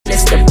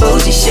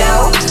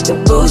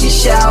bougie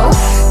show.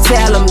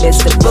 Tell them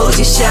it's the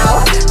bougie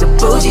show. The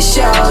bougie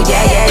show,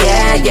 yeah, yeah,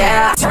 yeah,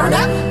 yeah. Turn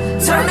up,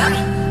 turn up.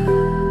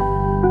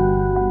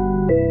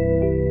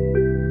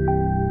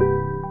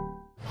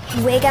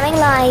 We're going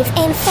live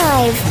in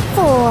 5,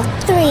 4,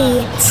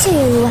 3,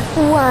 2,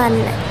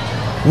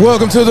 1.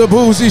 Welcome to the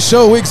Boozy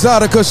Show,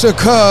 Exotica,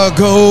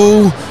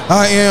 Chicago.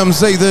 I am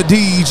Zay the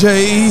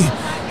DJ,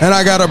 and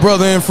I got a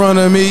brother in front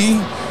of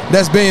me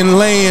that's been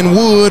laying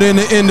wood in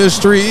the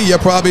industry. You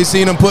probably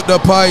seen him put the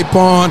pipe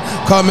on,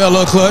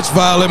 Carmela Clutch,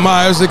 Violet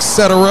Myers,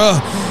 etc.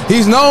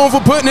 He's known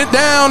for putting it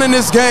down in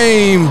this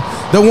game.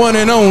 The one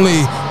and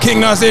only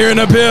King Nasir in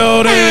the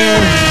building.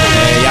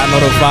 Hey, y'all know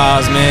the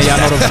vibes, man. Y'all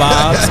know the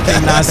vibes.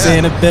 King Nasir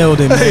in the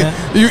building, man.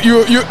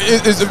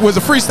 Was the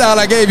freestyle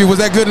I gave you, was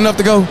that good enough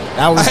to go?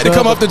 That was I had to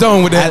come off the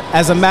dome with that.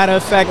 As a matter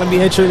of fact, let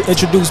me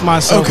introduce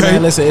myself, okay.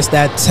 Man. Listen, it's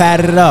that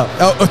tatted up.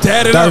 Oh,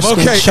 tatted up,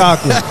 okay.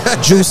 Chocolate,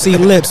 juicy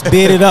lips,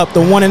 bearded up,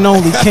 the one and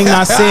only King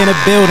Nasir in the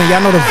building.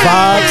 Y'all know the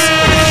vibes.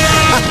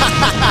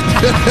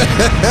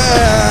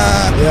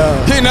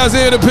 Yeah. King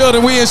Nasir in the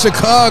building. We in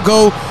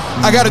Chicago.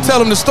 I got to tell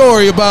him the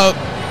story about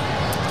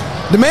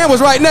the man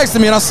was right next to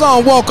me, and I saw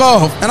him walk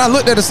off, and I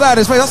looked at the side of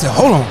his face. I said,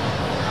 hold on.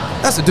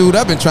 That's the dude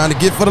I've been trying to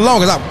get for the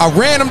longest. I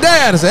ran him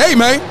down and said, hey,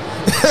 man,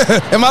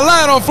 am I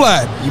lying on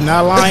fly? You're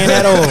not lying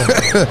at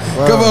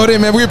all. Come on in,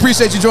 man. We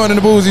appreciate you joining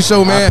the Boozy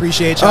Show, man. I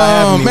appreciate y'all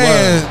having me.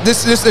 Man,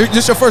 this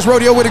your first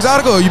rodeo with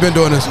Exotica, or you been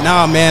doing this?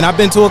 Nah, man. I've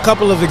been to a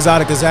couple of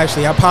Exoticas,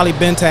 actually. I've probably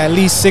been to at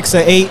least 6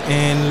 or 8,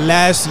 and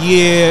last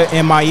year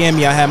in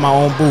Miami, I had my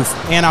own booth,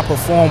 and I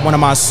performed one of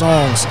my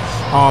songs.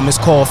 It's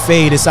called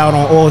Fade. It's out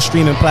on all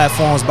streaming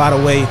platforms, by the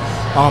way,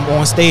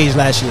 on stage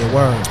last year.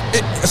 Word.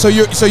 So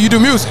you do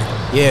music?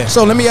 Yeah.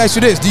 So let me ask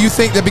you this: do you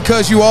think that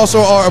because you also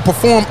are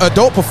a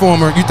adult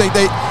performer, you think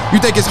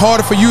it's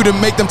harder for you to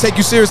make them take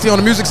you seriously on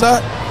the music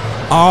side?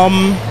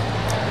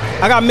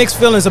 I got mixed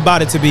feelings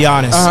about it, to be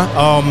honest.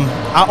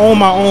 I own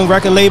my own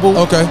record label.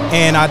 Okay.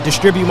 And I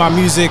distribute my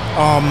music.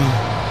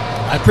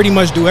 I pretty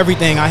much do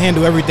everything. I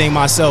handle everything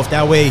myself.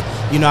 That way,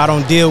 you know, I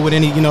don't deal with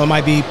any, you know, it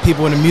might be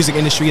people in the music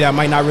industry that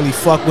might not really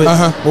fuck with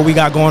what we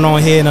got going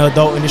on here in the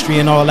adult industry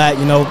and all that,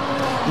 you know.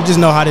 You just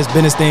know how this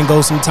business thing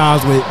goes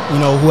sometimes with, you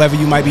know, whoever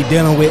you might be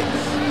dealing with.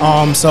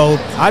 So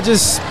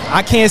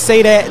I can't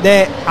say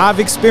that I've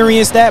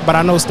experienced that, but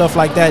I know stuff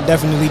like that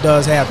definitely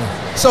does happen.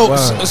 So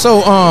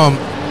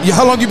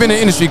how long you been in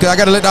the industry? Because I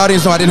got to let the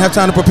audience know I didn't have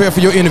time to prepare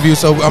for your interview,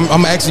 so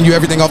I'm asking you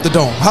everything off the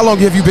dome. How long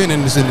have you been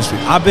in this industry?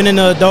 I've been in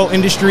the adult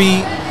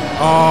industry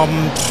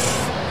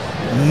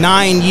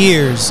 9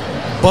 years,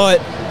 but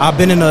I've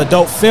been in the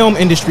adult film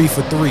industry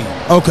for 3.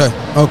 Okay.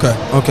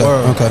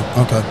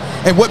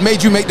 And what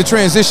made you make the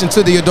transition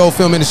to the adult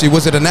film industry?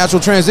 Was it a natural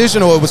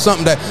transition, or it was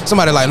something that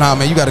somebody like, nah,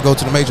 man, you got to go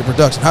to the major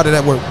production? How did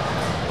that work?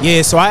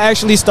 Yeah, so I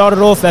actually started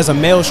off as a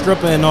male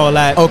stripper and all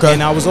that. Okay.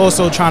 And I was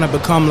also trying to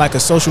become like a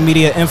social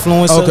media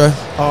influencer. Okay.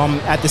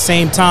 At the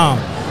same time.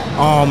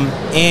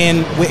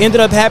 And what ended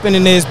up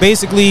happening is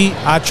basically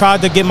I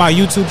tried to get my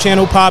YouTube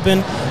channel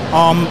popping.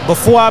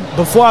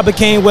 Before I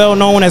became well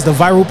known as the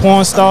viral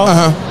porn star,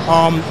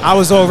 I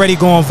was already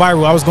going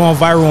viral. I was going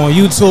viral on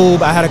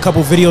YouTube. I had a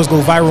couple videos go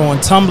viral on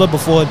Tumblr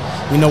before,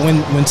 you know,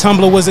 when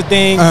Tumblr was a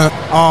thing.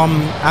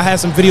 I had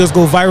some videos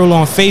go viral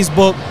on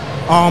Facebook.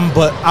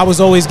 But I was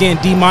always getting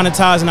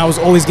demonetized and I was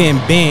always getting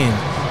banned.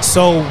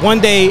 So one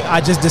day I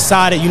just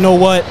decided, you know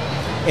what,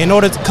 and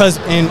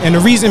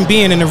the reason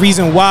being and the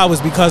reason why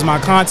was because my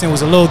content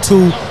was a little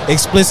too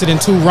explicit and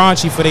too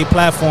raunchy for their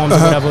platforms or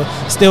whatever.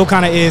 Still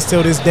kind of is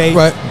till this day.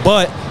 Right.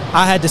 But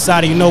I had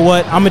decided, you know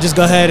what, I'm gonna just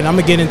go ahead and I'm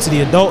gonna get into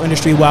the adult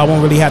industry where I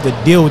won't really have to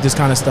deal with this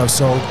kind of stuff.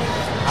 So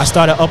I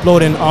started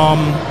uploading.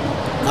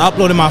 I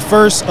uploaded my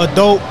first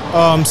adult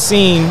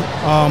scene,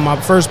 my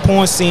first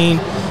porn scene,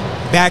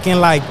 back in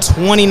like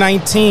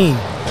 2019.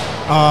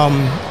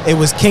 It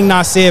was King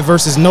Nasir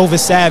versus Nova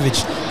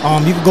Savage.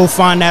 You can go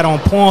find that on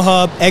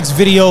Pornhub, X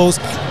videos,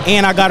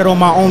 and I got it on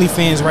my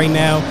OnlyFans right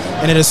now,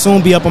 and it'll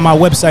soon be up on my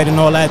website and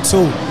all that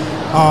too.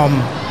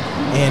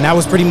 And that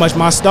was pretty much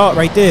my start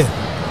right there.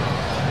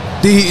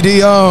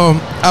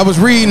 I was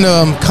reading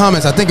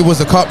comments. I think it was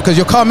because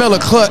your Carmela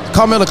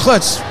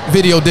Clutch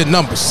video did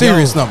numbers,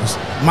 serious numbers.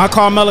 My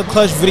Carmela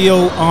Clutch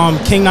video,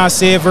 King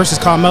Nasir versus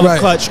Carmela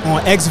Clutch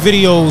on X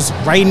videos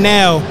right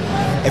now.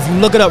 If you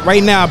look it up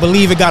right now, I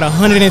believe it got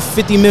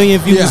 150 million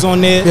views on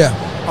there.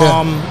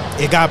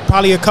 It got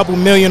probably a couple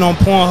million on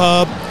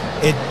Pornhub.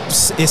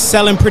 It's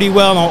selling pretty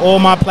well on all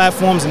my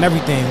platforms and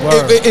everything.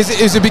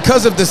 Is it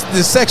because of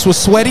the sex was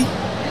sweaty?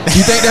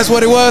 You think that's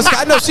what it was?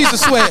 I know she's a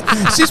sweat.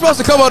 She's supposed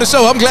to come on the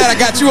show. I'm glad I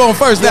got you on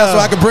first now so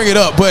I can bring it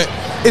up. But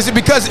is it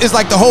because it's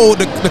like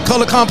the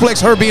color complex,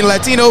 her being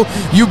Latino,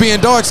 you being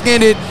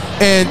dark-skinned,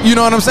 and you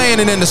know what I'm saying?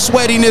 And then the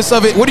sweatiness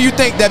of it. What do you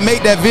think that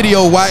made that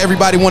video why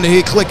everybody wanted to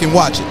hit click and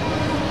watch it?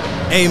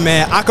 Hey,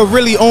 man, I could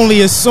really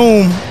only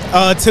assume,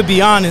 to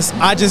be honest.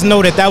 I just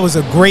know that was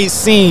a great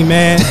scene,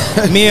 man.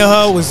 Me and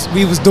her,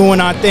 we was doing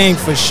our thing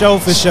for sure.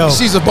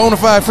 She's a bona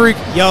fide freak?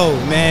 Yo,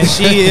 man,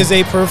 she is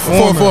a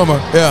performer.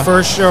 Yeah.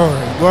 For sure.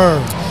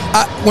 Word.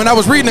 When I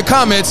was reading the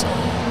comments,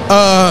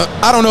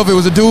 I don't know if it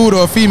was a dude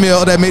or a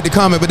female that made the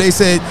comment, but they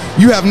said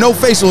you have no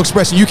facial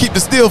expression. You keep the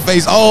still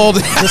face all the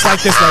Just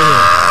like this right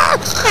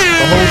here.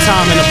 The whole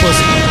time in the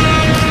pussy.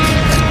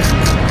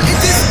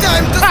 It is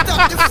time to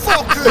stop the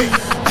fuckery.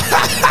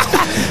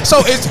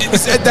 So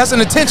that's an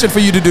intention for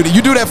you to do that.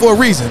 You do that for a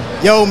reason.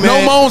 Yo, man.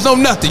 No moans, no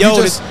nothing. Yo,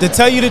 you just to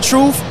tell you the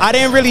truth, I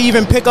didn't really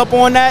even pick up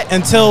on that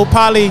until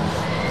probably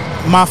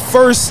my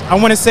first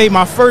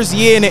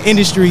year in the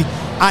industry.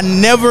 I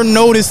never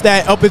noticed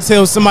that up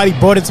until somebody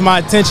brought it to my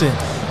attention.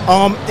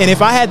 And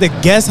if I had to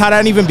guess how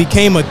that even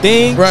became a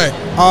thing, right?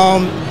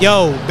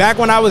 Yo, back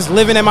when I was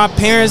living at my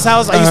parents'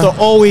 house, I used to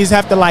always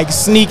have to like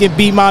sneak and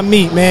beat my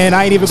meat, man.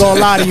 I ain't even gonna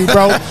lie to you,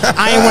 bro.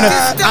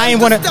 I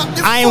ain't want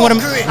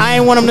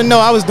them to know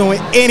I was doing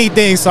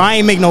anything, so I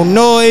ain't make no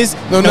noise,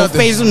 no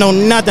face, no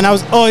nothing. I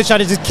was always trying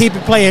to just keep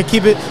it playing,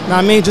 keep it. Know what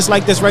I mean, just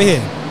like this right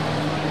here. Know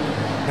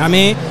what I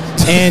mean,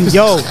 and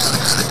yo.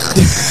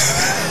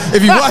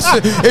 If you watch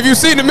it, if you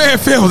seen the man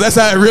film, that's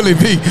how it really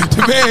be.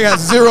 The man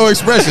has zero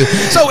expression.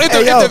 So if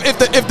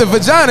the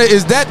vagina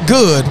is that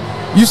good,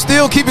 you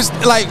still keep it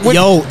like.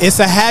 Yo, it's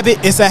a habit.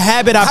 It's a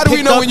habit. How do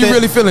we know when you're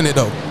really feeling it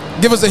though?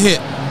 Give us a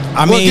hint.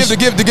 I mean,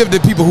 give the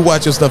people who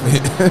watch your stuff a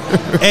hint.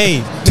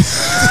 Hey.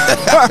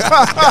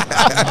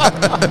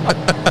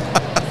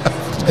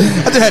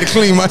 I just had to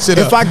clean my shit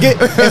up. If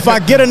I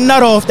get a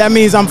nut off, that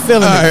means I'm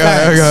feeling it. All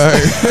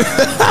right.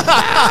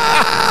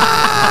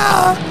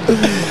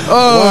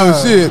 Oh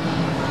shit!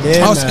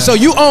 Yeah, so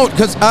you own,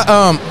 because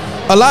a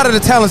lot of the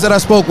talents that I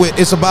spoke with,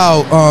 it's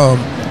about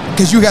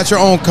because you got your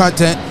own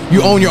content,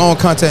 you own your own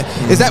content.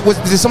 Is that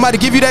did somebody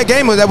give you that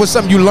game, or that was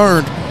something you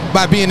learned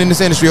by being in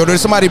this industry, or did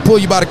somebody pull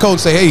you by the coat and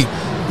say, hey,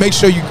 make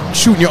sure you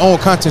shooting your own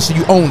content so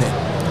you own it?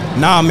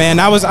 Nah, man,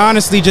 I was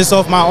honestly just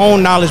off my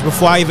own knowledge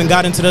before I even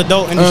got into the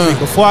adult industry.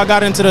 Before I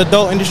got into the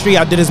adult industry,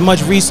 I did as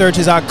much research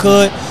as I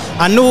could.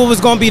 I knew it was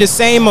going to be the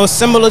same or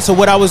similar to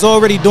what I was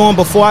already doing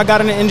before I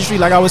got in the industry.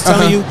 Like I was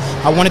telling you,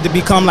 I wanted to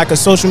become like a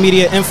social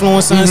media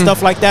influencer and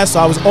stuff like that. So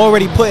I was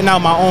already putting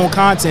out my own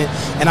content,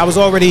 and I was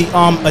already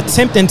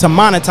attempting to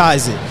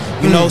monetize it.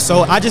 You know,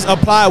 so I just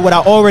applied what I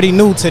already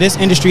knew to this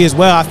industry as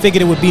well. I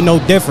figured it would be no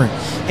different.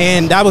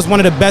 And that was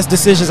one of the best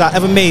decisions I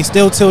ever made,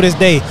 still till this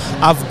day.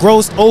 I've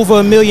grossed over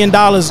 $1 million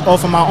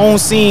off of my own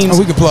scenes. Oh,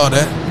 we can applaud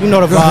that. You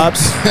know the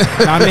vibes. You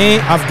know what I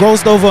mean? I've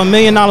grossed over $1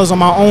 million on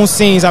my own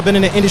scenes. I've been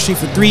in the industry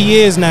for 3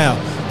 years now.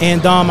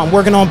 And I'm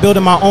working on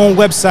building my own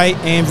website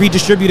and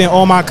redistributing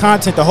all my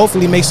content to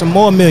hopefully make some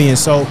more millions.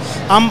 So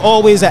I'm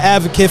always an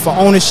advocate for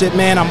ownership,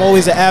 man. I'm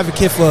always an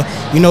advocate for,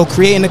 you know,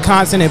 creating the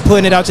content and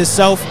putting it out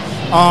yourself.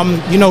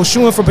 You know,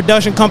 shooting for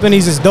production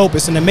companies is dope.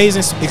 It's an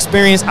amazing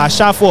experience. I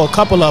shot for a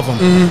couple of them.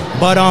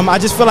 But I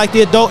just feel like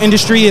the adult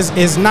industry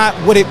is not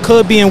what it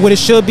could be and what it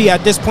should be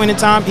at this point in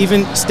time,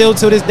 even still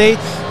to this day.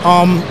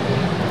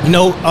 You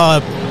know,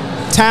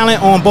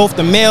 talent on both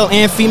the male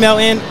and female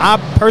end, I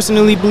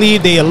personally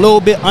believe they a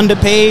little bit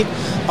underpaid.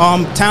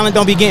 Talent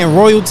don't be getting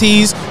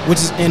royalties, which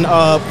is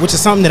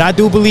something that I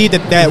do believe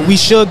that we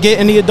should get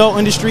in the adult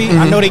industry.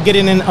 I know they get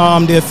it in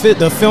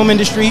the film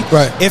industry,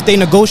 right, if they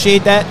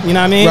negotiate that, you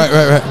know what I mean?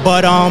 Right.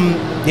 But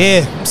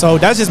yeah, so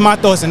that's just my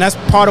thoughts, and that's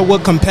part of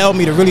what compelled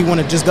me to really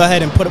want to just go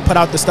ahead and put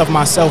out the stuff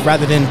myself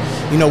rather than,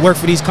 you know, work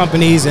for these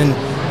companies and,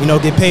 you know,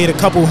 get paid a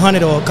couple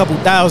hundred or a couple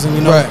thousand,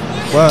 you know. Right.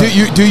 Wow. Do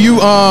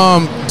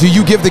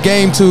you give the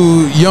game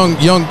to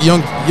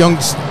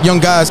young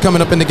guys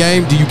coming up in the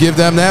game? Do you give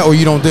them that, or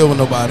you don't deal with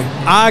nobody?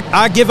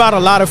 I give out a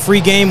lot of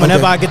free game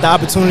whenever I get the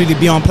opportunity to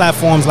be on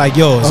platforms like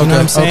yours. You know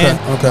what I'm saying?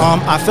 Okay.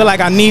 I feel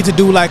like I need to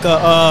do like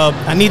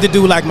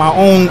my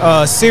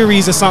own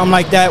series or something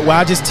like that, where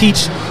I just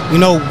teach, you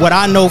know, what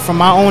I know from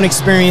my own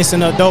experience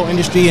in the adult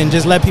industry, and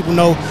just let people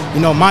know, you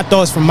know, my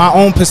thoughts from my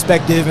own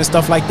perspective and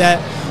stuff like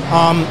that.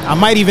 I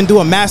might even do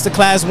a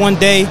masterclass one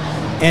day,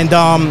 and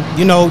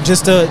you know,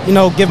 just to, you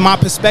know, give my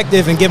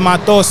perspective and give my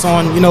thoughts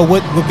on, you know,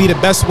 what would be the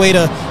best way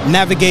to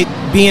navigate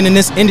being in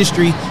this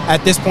industry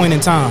at this point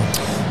in time.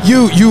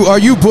 Are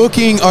you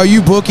booking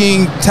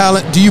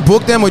talent? Do you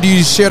book them, or do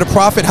you share the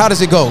profit? How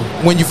does it go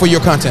for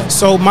your content?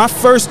 So my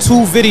first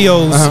 2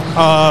 videos,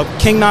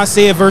 King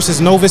Nasir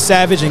versus Nova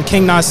Savage and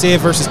King Nasir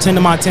versus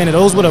Tender Montana,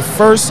 those were the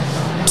first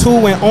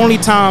 2 and only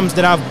times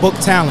that I've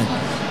booked talent.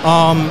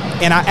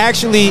 And I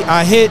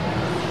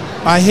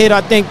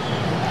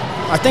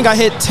think I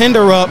hit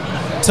Tinder up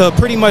to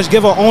pretty much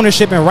give her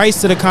ownership and rights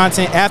to the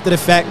content after the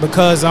fact,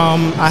 because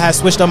I had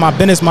switched up my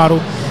business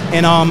model,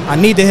 and I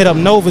need to hit up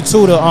Nova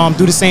too to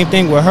do the same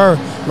thing with her.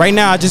 Right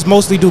now I just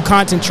mostly do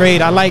content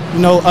trade. I like, you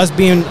know, us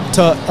being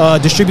to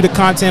distribute the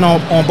content on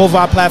both of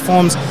our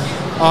platforms.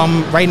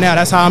 Right now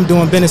that's how I'm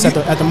doing business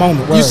at the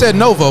moment. You said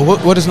Nova.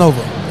 What is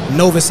Nova?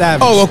 Nova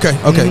Savage. Oh, okay.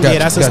 Gotcha, yeah,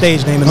 that's a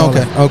stage name.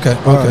 Okay.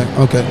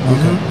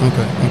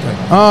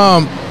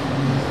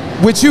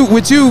 With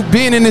you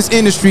being in this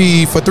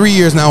industry for 3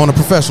 years now on a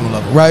professional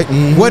level, right?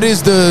 What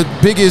is the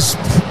biggest?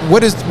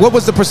 What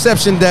was the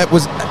perception that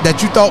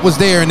you thought was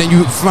there, and then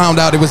you found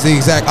out it was the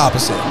exact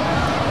opposite?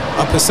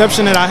 A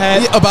perception that I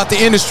had about the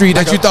industry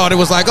that you thought it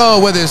was like,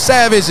 oh, whether it's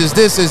Savage, is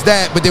this, is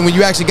that, but then when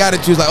you actually got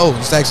it, you was like, oh,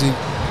 it's actually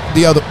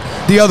the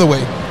other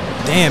way.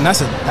 Damn,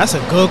 that's a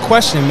good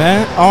question,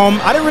 man.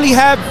 I didn't really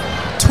have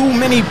too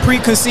many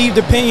preconceived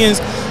opinions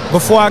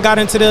before I got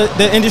into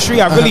the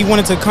industry. I really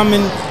wanted to come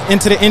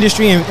into the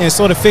industry and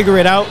sort of figure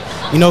it out,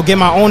 you know, get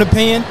my own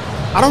opinion.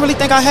 I don't really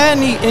think I had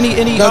any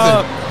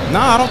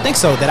I don't think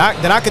so. That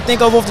I could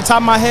think of off the top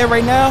of my head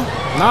right now.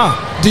 Nah.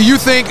 Do you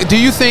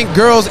think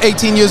girls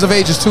 18 years of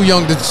age is too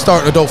young to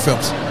start adult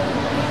films?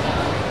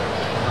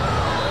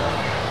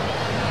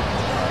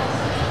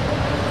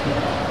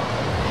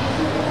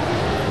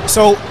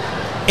 So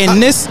in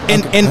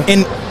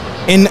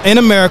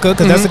America,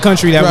 because that's the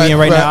country that we're in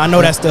right now. I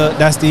know that's the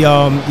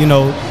you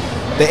know,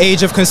 the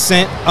age of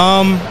consent.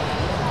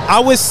 I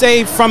would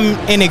say from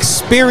an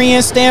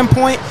experience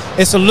standpoint,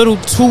 it's a little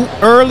too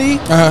early.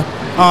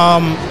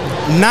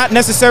 Not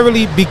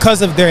necessarily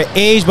because of their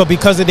age, but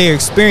because of their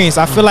experience.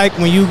 I feel like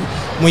when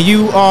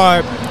you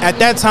are at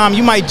that time,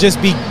 you might just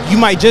be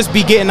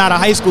getting out of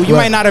high school. You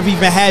might not have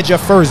even had your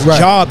first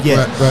job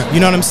yet.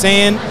 You know what I'm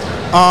saying?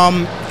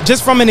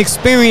 Just from an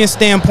experience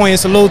standpoint,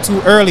 it's a little too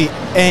early,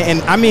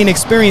 and I mean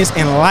experience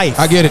in life.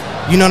 I get it.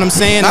 You know what I'm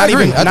saying? I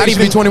agree. I think you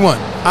should be 21.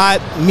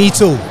 Me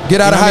too.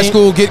 Get out of high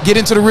school, get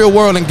into the real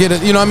world, and get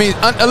it. You know what I mean?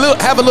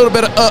 Have a little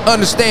bit of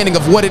understanding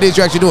of what it is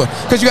you're actually doing,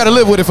 because you got to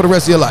live with it for the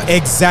rest of your life.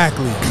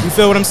 Exactly. You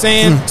feel what I'm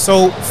saying?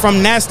 So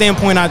from that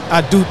standpoint,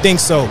 I do think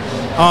so.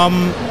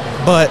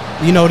 But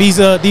you know, these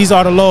are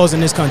the laws in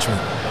this country.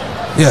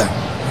 Yeah.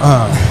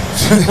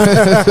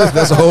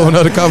 That's a whole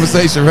nother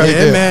conversation right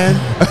there. Man.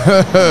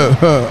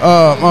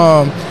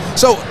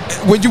 So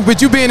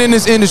with you being in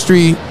this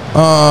industry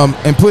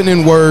and putting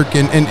in work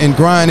and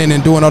grinding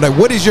and doing all that,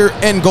 what is your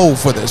end goal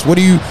for this? What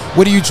are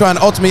you trying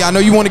to ultimately? I know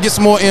you want to get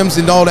some more M's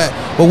and all that,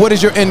 but what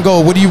is your end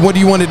goal? What do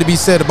you want it to be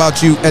said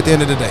about you at the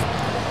end of the day?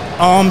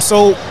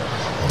 So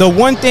the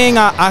one thing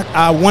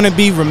I want to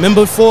be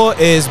remembered for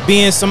is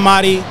being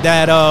somebody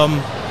that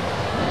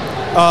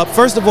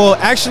first of all,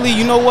 actually,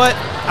 you know what?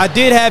 I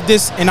did have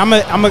this, and I'm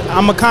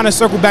a kind of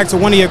circle back to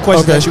one of your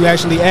questions that you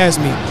actually asked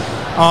me.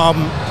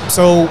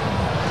 So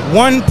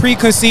one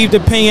preconceived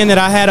opinion that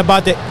I had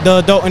about the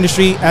adult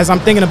industry, as I'm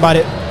thinking about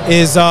it,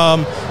 is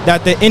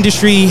that the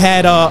industry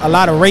had a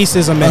lot of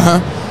racism in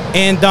it.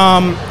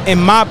 And in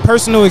my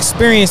personal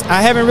experience,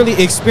 I haven't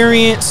really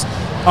experienced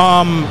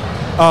a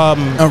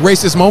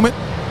racist moment.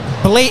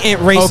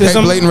 Blatant racism.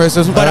 Okay, blatant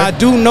racism. But I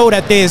do know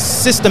that there's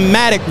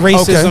systematic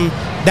racism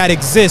that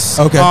exists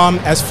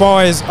as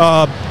far as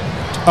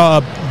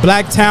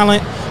black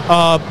talent,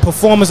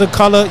 performers of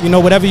color, you know,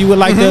 whatever you would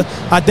like to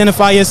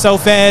identify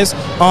yourself as,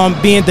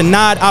 being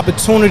denied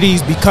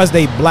opportunities because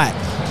they black.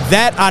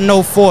 That I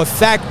know for a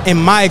fact, in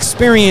my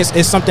experience,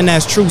 is something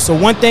that's true. So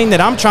one thing that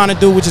I'm trying to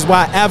do, which is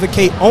why I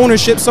advocate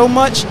ownership so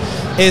much,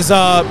 is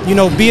you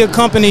know, be a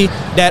company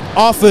that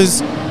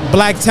offers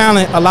black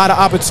talent a lot of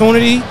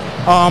opportunity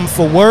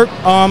for work,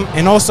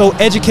 and also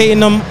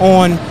educating them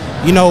on,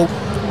 you know,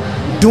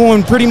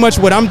 doing pretty much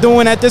what I'm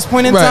doing at this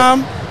point in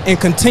time, and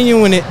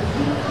continuing it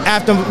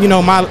after, you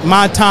know,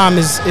 my time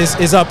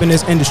is up in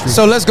this industry.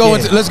 So let's go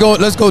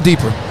let's go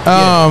deeper.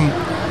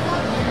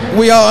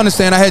 We all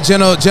understand. I had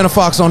Jenna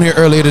Fox on here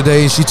earlier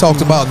today. She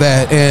talked about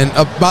that and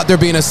about there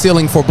being a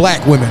ceiling for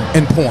black women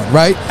in porn,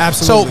 right?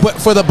 Absolutely. So,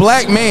 but for the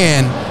black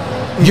man,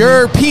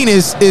 your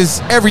penis is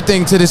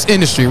everything to this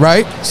industry,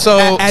 right?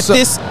 So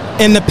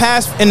in the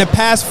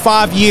past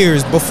 5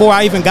 years, before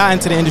I even got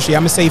into the industry,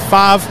 I'm gonna say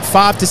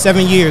five to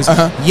 7 years.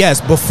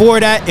 Yes, before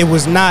that, it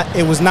was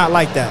not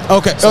like that.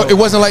 Okay, so it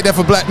wasn't like that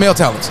for black male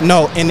talents.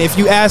 No, and if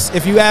you ask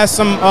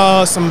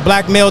some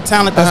black male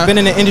talent that's been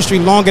in the industry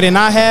longer than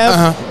I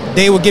have,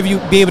 they will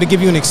be able to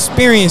give you an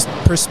experienced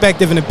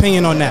perspective and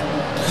opinion on that.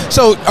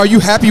 So are you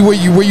happy where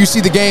you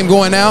see the game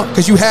going now?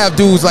 Because you have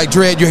dudes like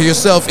Dredd, you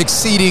yourself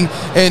exceeding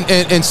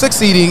and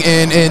succeeding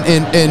in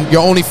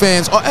your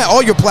OnlyFans,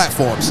 all your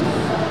platforms.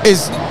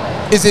 Is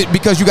it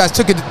because you guys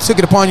took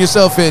it upon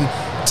yourself and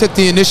took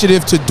the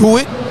initiative to do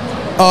it?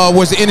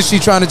 Was the industry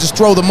trying to just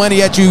throw the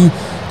money at you?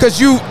 Because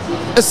you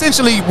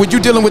essentially, when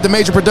you're dealing with the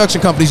major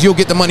production companies, you'll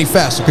get the money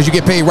faster because you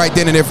get paid right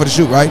then and there for the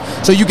shoot, right?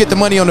 So you get the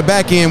money on the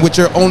back end with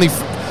your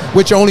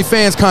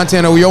OnlyFans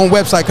content or your own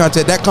website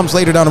content. That comes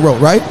later down the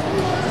road, right?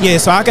 Yeah,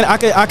 so I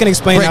can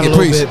explain that a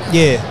little bit.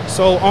 Yeah.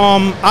 So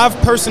I've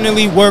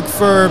personally worked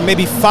for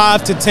maybe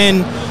 5 to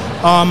 10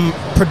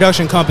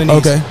 production companies.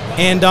 Okay.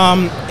 And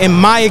in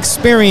my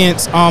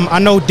experience, I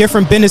know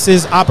different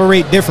businesses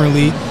operate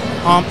differently.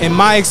 In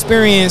my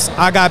experience,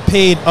 I got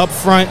paid up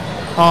front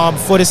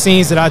for the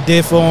scenes that I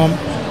did for them.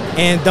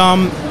 And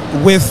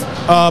with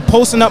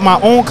posting up my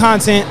own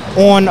content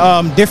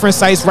on different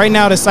sites. Right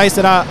now, the sites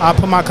that I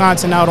put my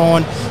content out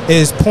on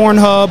is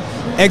Pornhub,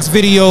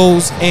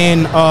 Xvideos,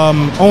 and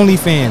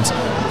OnlyFans.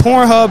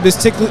 Pornhub is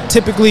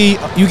typically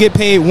you get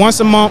paid once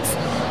a month.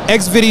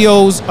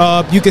 Xvideos,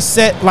 you can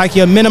set like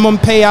your minimum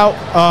payout.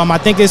 I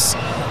think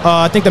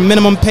the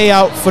minimum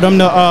payout for them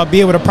to be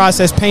able to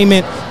process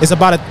payment is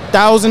about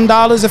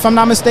 $1,000 if I'm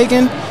not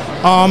mistaken.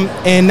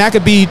 And that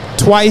could be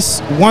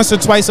once or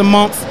twice a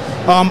month.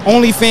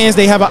 OnlyFans,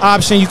 they have an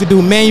option. You could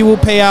do manual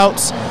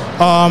payouts,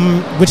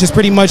 which is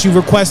pretty much you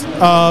request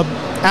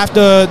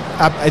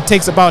it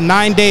takes about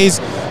 9 days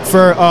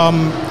for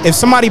if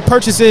somebody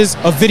purchases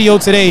a video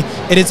today,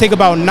 it'll take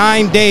about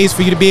 9 days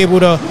for you to be able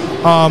to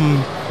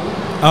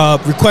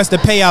request a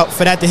payout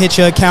for that to hit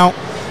your account.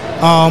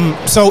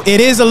 So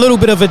it is a little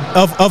bit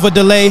of a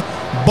delay,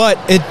 but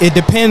it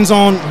depends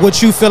on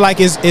what you feel like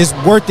is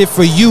worth it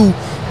for you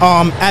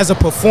as a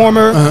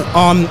performer,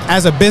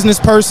 as a business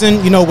person,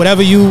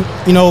 whatever you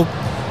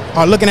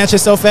are looking at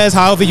yourself as,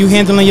 however you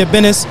handling your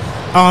business.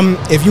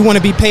 If you want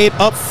to be paid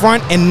up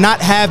front and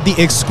not have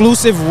the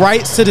exclusive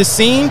rights to the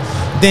scene,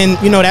 then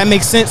that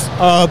makes sense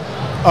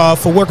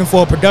for working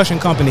for a production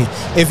company.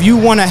 If you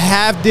want to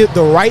have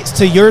the rights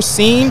to your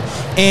scene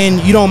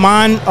and you don't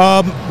mind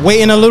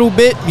waiting a little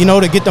bit,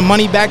 to get the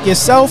money back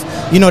yourself,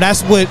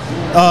 that's what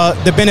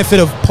the benefit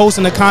of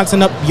posting the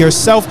content up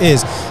yourself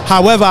is.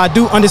 However, I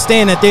do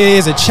understand that there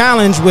is a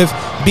challenge with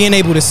being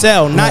able to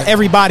sell. Not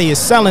everybody is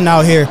selling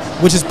out here,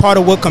 which is part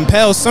of what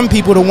compels some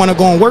people to want to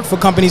go and work for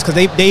companies, because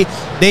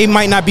they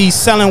might not be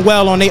selling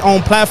well on their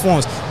own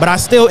platforms. But I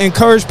still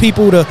encourage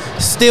people to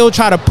still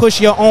try to push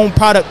your own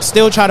product,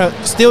 still try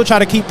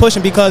to keep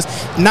pushing, because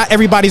not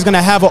everybody's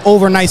gonna have an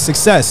overnight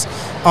success.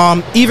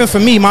 Even for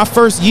me, my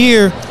first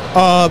year,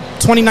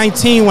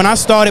 2019, when I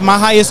started, my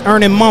highest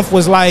earning month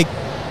was like,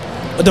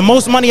 the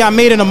most money I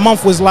made in a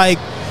month was like,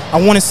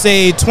 I want to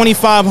say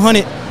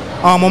 $2,500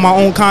 on my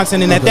own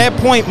content. And at that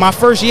point, my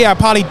first year, I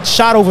probably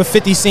shot over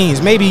 50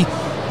 scenes, maybe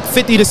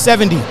 50 to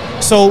 70.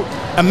 So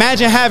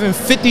imagine having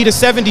 50 to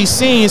 70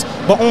 scenes,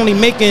 but only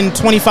making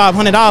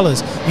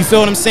 $2,500. You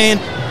feel what I'm saying?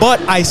 But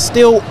I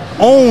still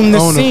own the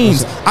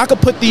scenes. I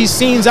could put these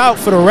scenes out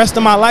for the rest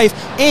of my life,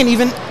 and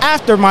even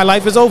after my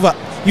life is over.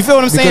 You feel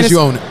what I'm saying? Because you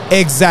own it.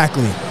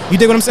 Exactly. You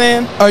dig what I'm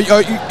saying?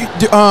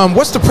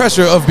 What's the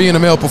pressure of being a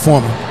male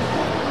performer?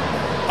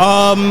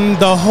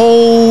 The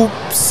whole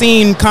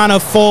scene kind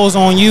of falls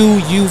on you.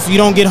 If you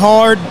don't get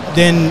hard,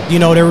 then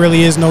there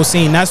really is no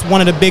scene. That's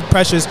one of the big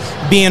pressures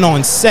being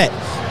on set.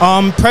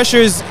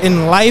 Pressures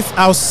in life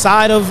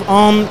outside of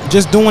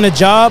just doing a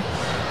job.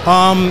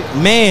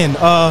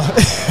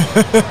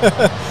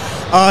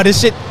 This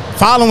shit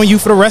following you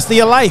for the rest of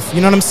your life. You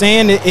know what I'm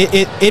saying?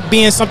 It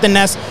being something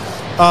that's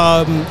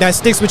that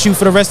sticks with you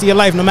for the rest of your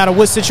life, no matter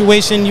what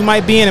situation you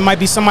might be in. It might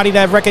be somebody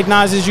that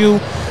recognizes you,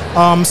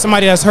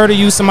 somebody that's heard of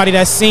you, somebody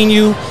that's seen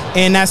you,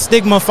 and that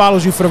stigma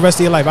follows you for the rest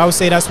of your life. I would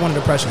say that's one of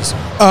the pressures.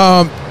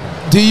 I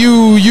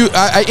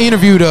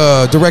interviewed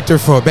a director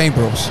for Bang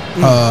Bros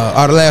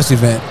our last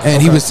event,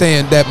 and he was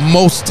saying that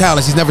most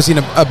talents, he's never seen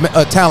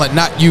a talent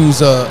not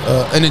use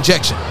an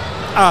injection.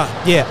 I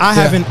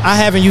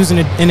haven't used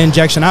an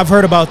injection. I've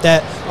heard about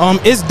that.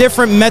 It's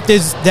different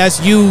methods that's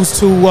used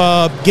to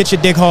get your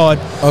dick hard.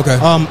 Okay.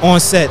 On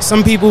set.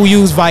 Some people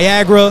use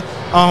Viagra.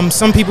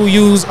 Some people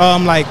use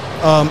and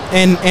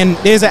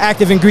there's an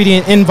active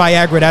ingredient in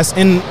Viagra that's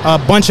in a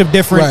bunch of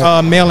different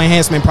male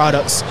enhancement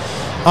products.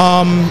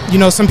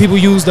 Some people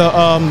use the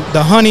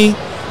honey.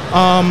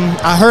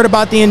 I heard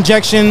about the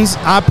injections.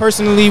 I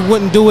personally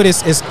wouldn't do it.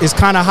 It's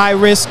kind of high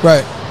risk.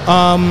 Right.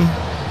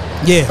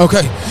 Yeah.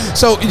 Okay.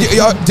 So,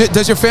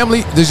 does your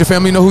family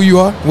know who you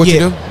are? What you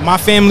do? My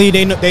family,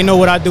 they know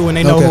what I do, and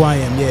they know who I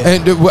am. Yeah.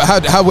 And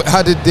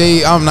how did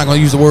they? I'm not gonna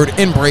use the word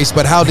embrace,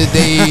 but how did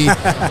they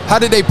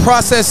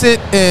process it,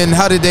 and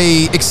how did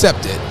they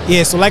accept it?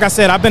 Yeah. So, like I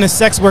said, I've been a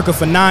sex worker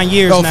for 9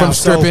 years now. From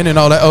stripping and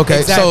all that. Okay.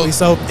 Exactly.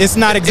 So it's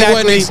not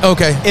exactly.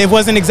 It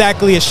wasn't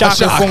exactly a shock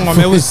form.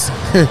 It was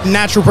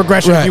natural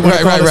progression. If you want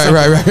to call it something.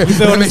 Right. You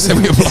feel what I'm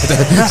saying?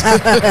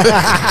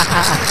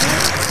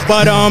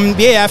 But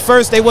at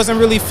first they wasn't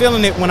really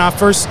feeling it when I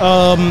first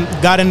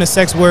got into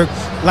sex work.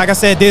 Like I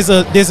said, there's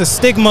a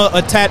stigma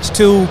attached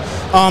to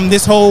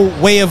this whole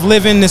way of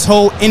living, this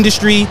whole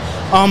industry.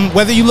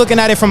 Whether you're looking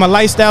at it from a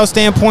lifestyle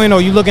standpoint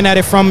or you're looking at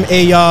it from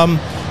a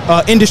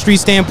industry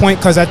standpoint,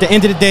 because at the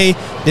end of the day,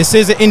 this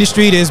is an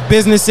industry. There's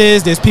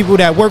businesses, there's people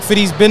that work for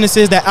these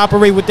businesses that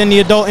operate within the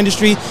adult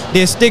industry.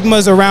 There's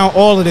stigmas around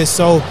all of this.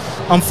 So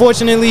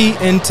unfortunately,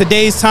 in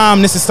today's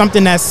time, this is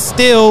something that's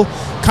still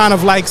kind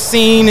of like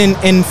seen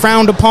and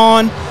frowned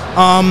upon.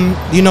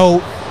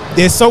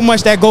 There's so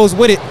much that goes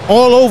with it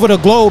all over the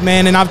globe,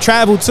 man. And I've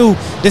traveled too.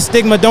 This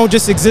stigma don't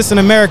just exist in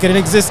America. It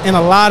exists in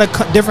a lot of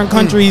different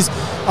countries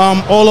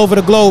all over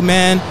the globe,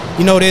 man.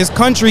 There's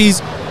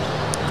countries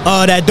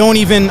that don't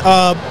even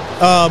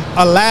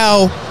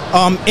allow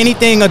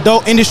anything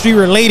adult industry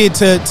related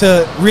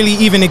to really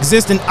even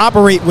exist and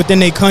operate within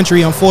their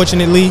country.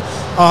 Unfortunately,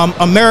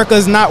 America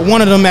is not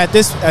one of them at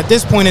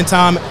this point in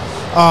time.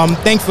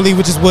 Thankfully,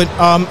 which is what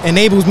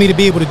enables me to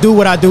be able to do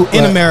what I do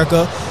in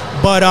America.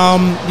 But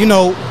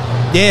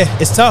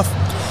it's tough.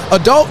 I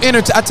tell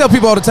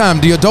people all the time,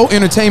 the adult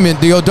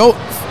entertainment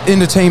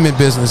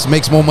business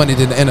makes more money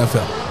than the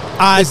NFL.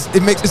 It's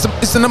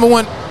the number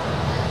one.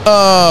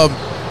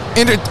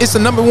 It's the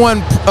number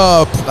one.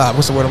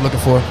 What's the word I'm looking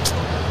for?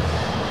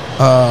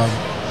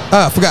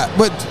 I forgot.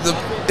 But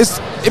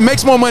it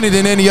makes more money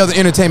than any other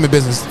entertainment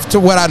business,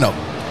 to what I know.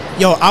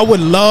 Yo, I would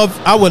love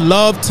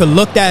to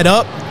look that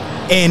up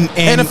and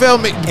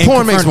NFL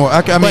porn makes more.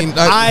 I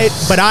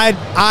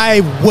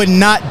would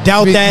not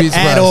doubt that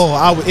at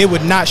all. It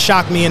would not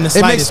shock me in the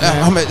slightest.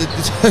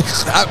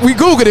 We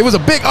googled it. It was a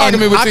big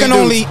argument between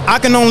dudes. I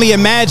can only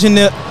imagine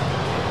the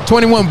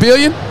 21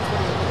 billion.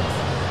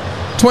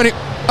 20.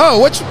 Oh,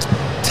 what?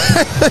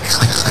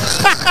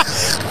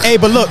 Hey,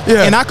 but look,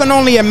 and I can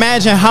only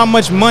imagine how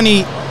much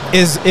money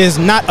is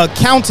not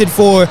accounted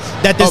for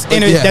that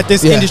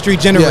this industry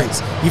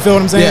generates. You feel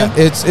what I'm saying?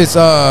 Yeah,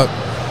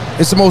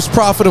 it's the most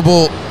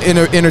profitable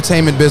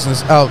entertainment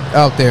business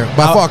out there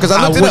by far. Because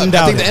I looked it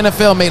up. I think the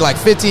NFL made like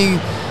 15.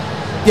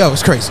 Yo,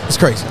 it's crazy. It's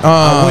crazy.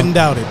 I wouldn't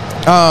doubt it.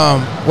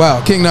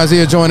 Wow, King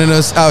Nasir joining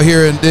us out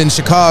here in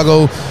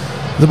Chicago,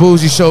 the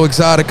Bougie Show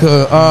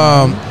Exotica.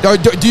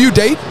 Do you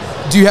date?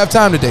 Do you have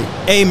time to date?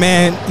 Hey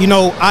man, you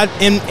know,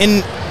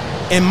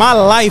 in my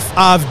life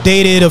I've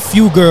dated a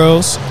few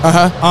girls.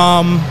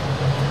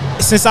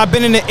 Since I've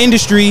been in the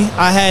industry,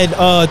 I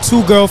had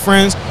 2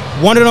 girlfriends.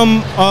 One of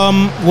them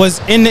was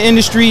in the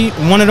industry,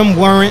 one of them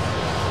weren't.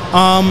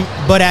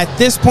 But at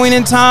this point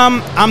in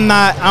time, I'm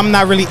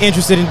not really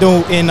interested in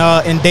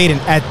dating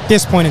at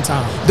this point in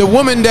time. The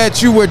woman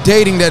that you were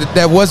dating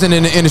that wasn't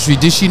in the industry,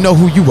 did she know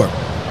who you were?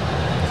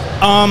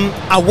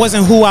 I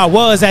wasn't who I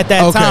was at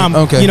that time.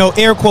 Okay. You know,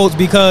 air quotes,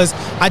 because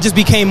I just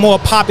became more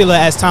popular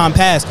as time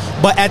passed.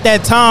 But at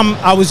that time,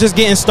 I was just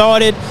getting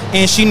started,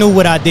 and she knew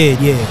what I did.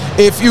 Yeah.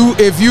 If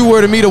you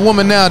were to meet a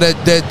woman now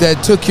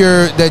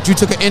that you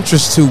took an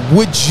interest to,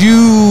 would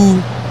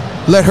you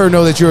let her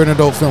know that you're an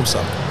adult film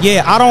star?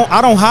 Yeah,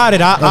 I don't hide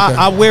it.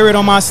 I wear it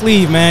on my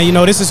sleeve, man. You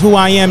know, this is who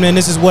I am, and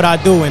this is what I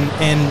do,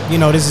 and you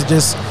know, this is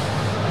just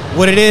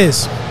what it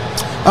is.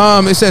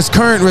 It says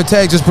current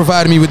tag just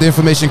provided me with the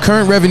information.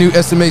 Current revenue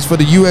estimates for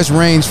the U.S.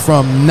 range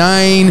from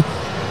 9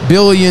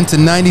 billion to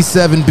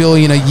 97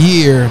 billion a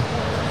year.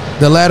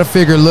 The latter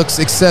figure looks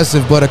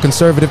excessive, but a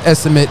conservative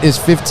estimate is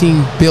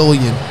 15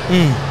 billion.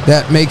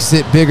 That makes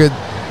it bigger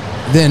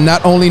than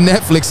not only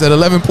Netflix at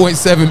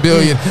 11.7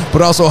 billion,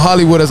 but also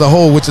Hollywood as a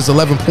whole, which is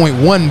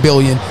 11.1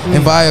 billion,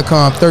 and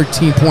Viacom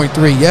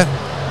 13.3. Yeah.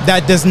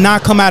 That does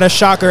not come out of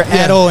shocker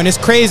at all, and it's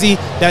crazy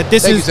that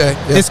this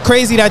It's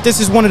crazy that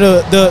this is one of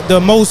the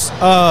most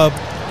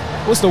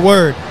what's the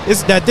word?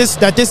 It's that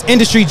this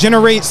industry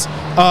generates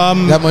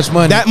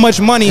that much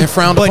money and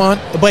frowned upon,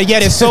 but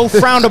yet it's so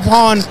frowned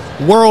upon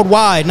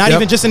worldwide. Not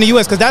even just in the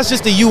U.S. because that's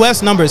just the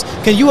U.S. numbers.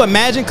 Can you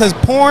imagine? Because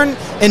porn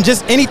and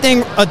just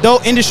anything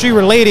adult industry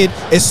related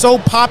is so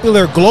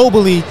popular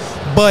globally,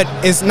 but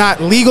it's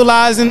not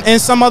legalized in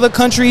some other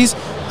countries.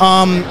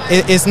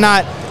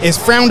 It's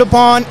frowned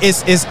upon.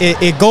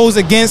 It goes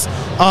against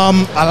a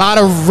lot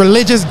of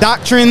religious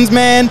doctrines,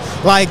 man.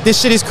 Like, this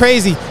shit is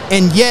crazy,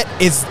 and yet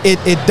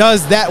it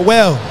does that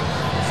well.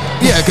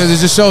 Yeah, because it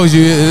just shows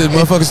you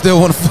motherfuckers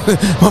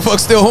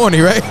still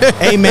horny, right?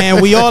 Hey man,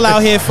 we all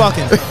out here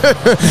fucking.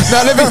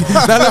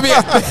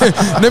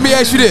 Let me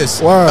ask you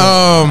this.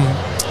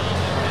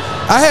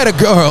 I had a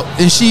girl,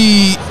 and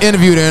she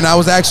interviewed her, and I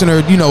was asking her,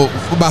 you know,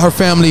 about her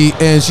family,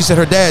 and she said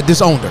her dad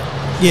disowned her.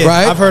 Yeah,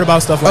 right? I've heard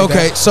about stuff like that.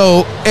 Okay,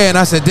 so, and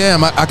I said,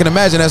 damn, I can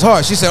imagine that's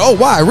hard. She said, oh,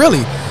 why,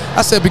 really?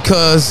 I said,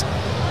 because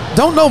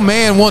don't no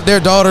man want their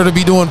daughter to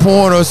be doing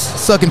porn or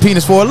sucking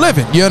penis for a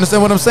living. You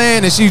understand what I'm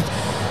saying? And she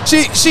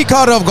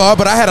caught it off guard,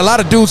 but I had a lot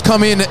of dudes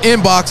come in the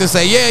inbox and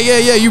say,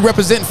 yeah, you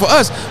representing for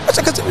us.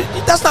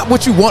 That's not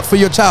what you want for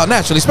your child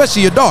naturally,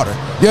 especially your daughter.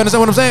 You understand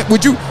what I'm saying?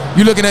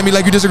 You looking at me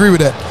like you disagree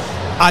with that?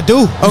 I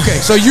do. Okay,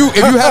 so if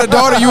you had a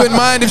daughter, you wouldn't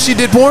mind if she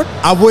did porn?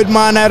 I wouldn't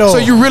mind at all. So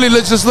you really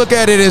just look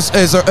at it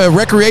as a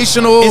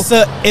recreational?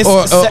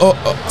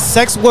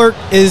 Sex work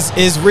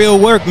is real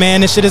work,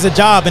 man. This shit is a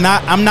job, and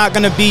I'm not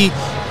gonna be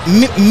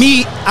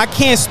me. I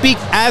can't speak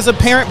as a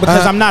parent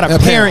because I'm not a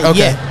parent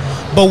yet.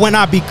 But when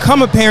I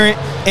become a parent,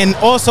 and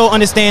also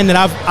understand that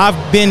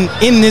I've been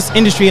in this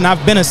industry and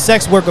I've been a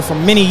sex worker for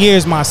many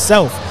years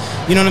myself.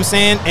 You know what I'm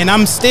saying? And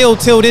I'm still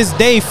till this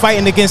day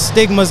fighting against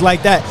stigmas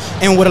like that.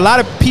 And what a lot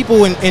of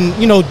people and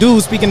you know,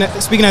 dudes speaking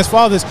as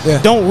fathers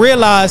don't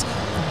realize,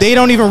 they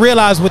don't even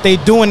realize what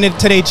they're doing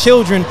to their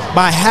children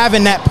by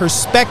having that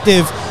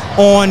perspective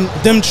on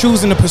them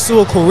choosing to pursue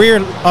a career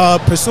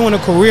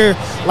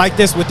like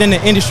this within the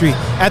industry.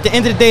 At the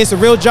end of the day, it's a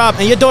real job,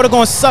 and your daughter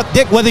gonna suck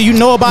dick whether you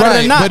know about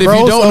it or not. But if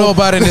you don't know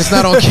about it, and it's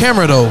not on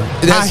camera though.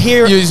 You know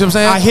what I'm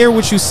saying? I hear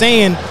what you're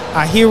saying.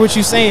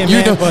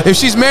 Man. If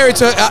she's married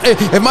to,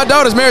 if my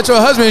daughter's married to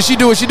her husband and she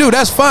do what she do,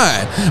 that's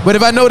fine. But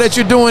if I know that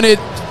you're doing it,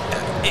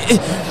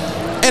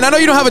 and I know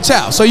you don't have a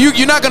child, so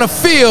you're not gonna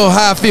feel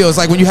how I feel. It's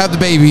like when you have the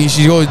baby and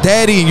she goes,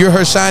 "Daddy," and you're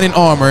her shining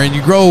armor, and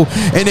you grow,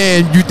 and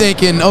then you're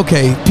thinking,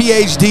 okay,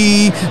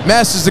 PhD,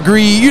 master's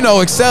degree, you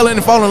know, excelling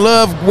and falling in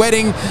love,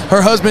 wedding,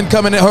 her husband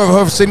coming,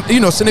 her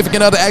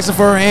significant other asking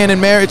for her hand in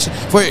marriage,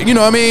 for, you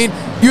know what I mean?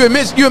 You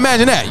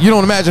imagine that. You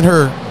don't imagine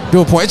her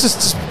doing porn.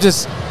 It's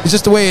just It's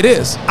just the way it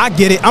is. I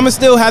get it. I'ma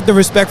still have to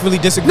respectfully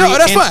disagree. No,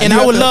 that's fine. And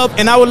I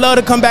would love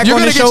to come back You're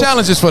on the gonna show. get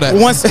challenges for that.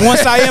 Once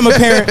I am a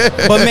parent.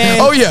 But man,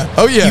 oh yeah.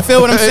 You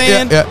feel what I'm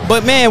saying? Yeah.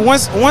 But man,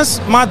 once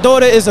my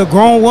daughter is a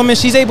grown woman,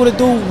 she's able to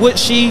do what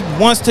she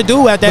wants to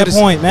do at that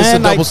point, man. It's a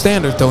double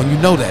standard though, and you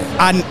know that.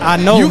 I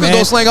know. You can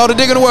go slang all the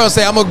dick in the world and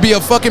say I'm gonna be a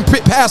fucking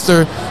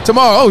pastor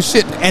tomorrow. Oh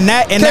shit. And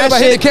Caleb, that I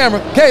shit, hit the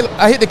camera. Caleb,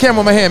 I hit the camera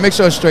with my hand. Make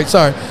sure it's straight.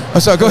 Sorry. I'm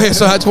sorry. Go ahead.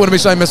 So I just want to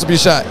make sure I mess up your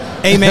shot.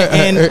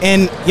 Amen.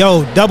 and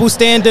yo, double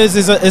standards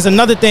is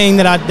another thing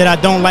that I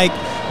don't like.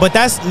 But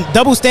that's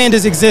double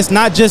standards exist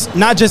not just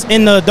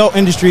in the adult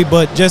industry,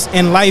 but just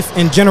in life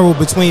in general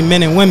between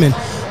men and women.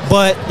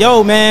 But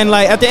yo, man,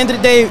 like at the end of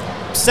the day,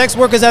 sex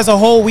workers as a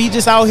whole, we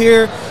just out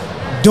here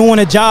doing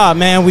a job,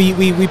 man.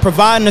 We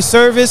providing a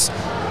service,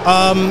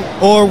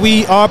 or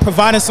we are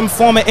providing some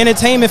form of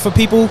entertainment for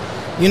people,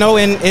 you know.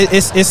 And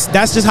it's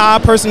that's just how I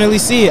personally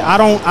see it. I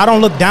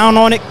don't look down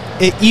on it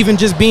even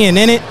just being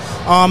in it.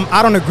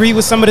 I don't agree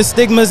with some of the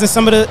stigmas and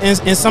some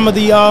of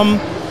the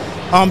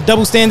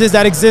double standards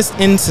that exist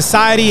in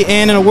society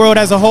and in the world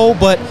as a whole,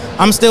 but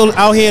I'm still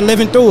out here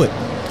living through it.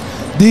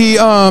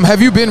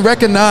 Have you been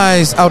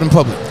recognized out in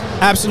public?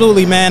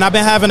 Absolutely, man. I've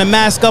been having to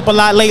mask up a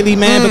lot lately,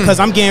 man, because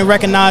I'm getting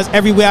recognized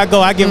everywhere I go.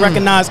 I get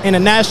recognized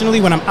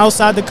internationally when I'm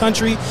outside the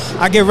country.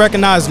 I get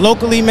recognized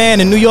locally, man.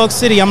 In New York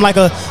City, I'm like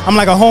a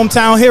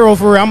hometown hero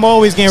for real. I'm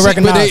always getting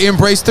recognized. But they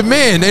embrace the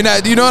men. They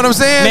not. You know what I'm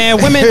saying?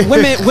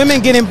 Man,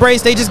 women get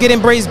embraced. They just get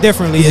embraced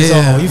differently. Yeah. Is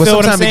all. You but feel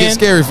what I'm sometimes saying? it gets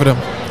scary for them.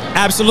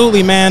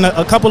 Absolutely, man.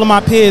 A couple of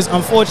my peers,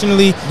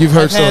 unfortunately,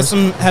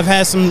 have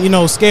had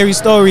some scary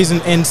stories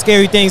and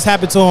scary things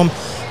happen to them,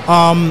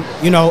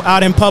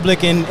 out in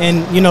public and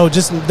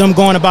just them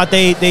going about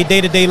their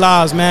day-to-day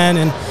lives, man.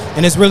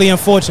 And it's really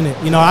unfortunate.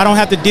 I don't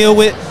have to deal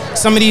with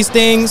some of these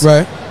things.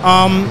 Right.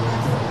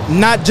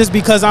 Not just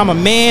because I'm a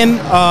man.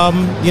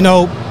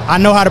 I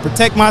know how to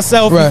protect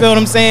myself. Right. You feel what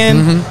I'm saying?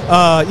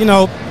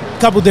 Mm-hmm.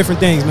 Couple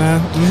different things, man.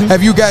 Mm-hmm.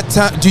 Have you got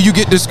time? Do you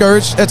get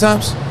discouraged at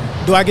times?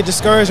 Do I get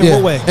discouraged in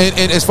what way?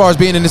 And as far as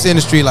being in this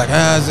industry, like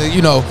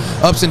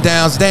ups and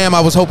downs. Damn, I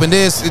was hoping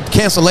this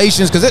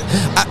cancellations because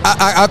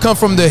I come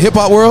from the hip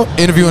hop world,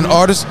 interviewing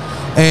artists,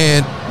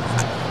 and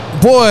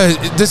boy,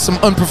 there's some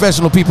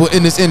unprofessional people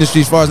in this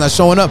industry as far as not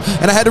showing up.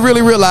 And I had to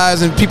really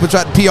realize, and people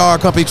PR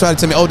company tried to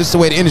tell me, oh, this is the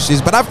way the industry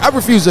is. But I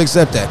refuse to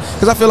accept that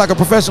because I feel like a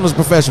professional is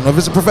professional. If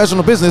it's a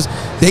professional business,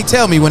 they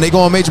tell me when they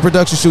go on major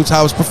production shoots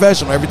how it's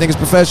professional. Everything is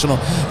professional.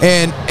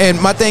 And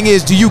my thing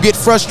is, do you get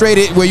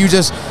frustrated where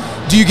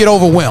do you get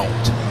overwhelmed?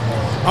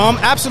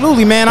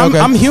 Absolutely, man.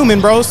 I'm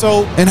human, bro.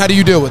 So. And how do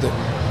you deal with it?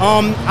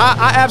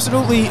 I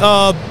absolutely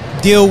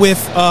deal with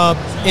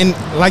and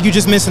like you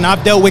just mentioned,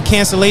 I've dealt with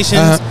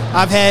cancellations.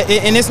 I've had,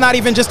 and it's not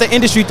even just an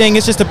industry thing,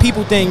 it's just a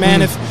people thing,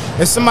 man.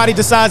 If somebody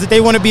decides that they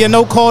want to be a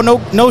no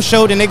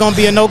show, then they're gonna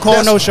be a no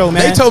show,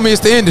 man. They told me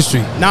it's the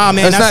industry. Nah,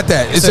 man, that's not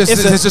that.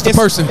 It's just a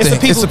person thing. It's a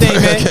people thing,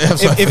 man.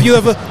 Okay, if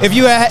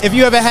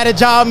you ever had a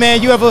job,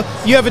 man, you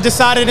ever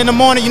decided in the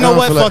morning, you know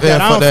what, fuck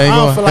that. I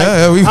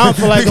don't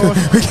feel like going.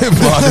 We can't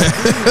bother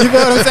that. You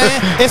know what I'm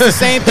saying? It's the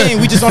same thing.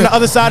 We just on the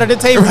other side of the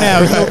table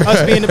now.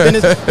 Us being the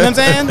business. You know what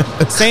I'm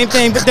saying? Same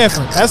thing but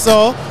different. That's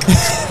all. All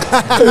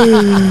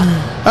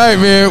right,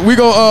 man. We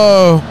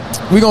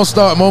gonna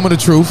start moment of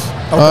truth.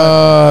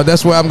 Okay.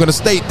 That's where I'm gonna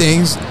state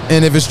things,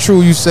 and if it's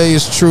true, you say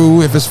it's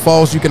true. If it's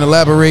false, you can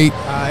elaborate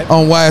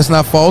on why it's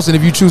not false. And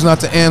if you choose not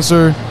to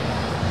answer,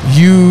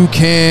 you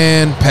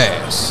can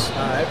pass. All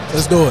right,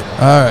 let's do it.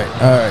 All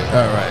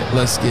right.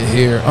 Let's get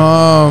here.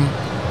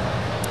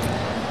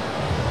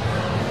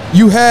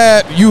 You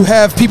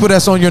have people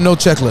that's on your no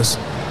checklist.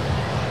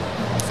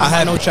 I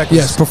had no checklist.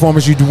 Yes,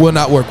 performers you will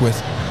not work with.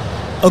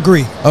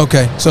 Agree.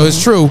 Okay, so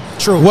it's true.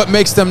 True. What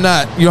makes them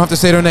not? You don't have to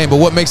say their name, but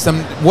what makes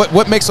them?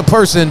 What makes a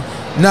person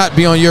not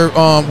be on your?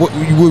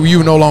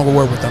 You no longer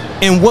work with them.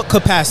 In what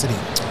capacity?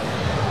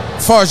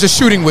 As far as just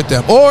shooting with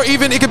them, or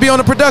even it could be on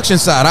the production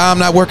side. I'm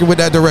not working with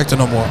that director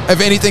no more. If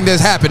anything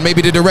that's happened,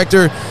 maybe the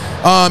director,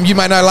 you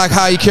might not like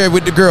how he carried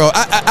with the girl.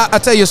 I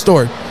tell you a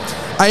story.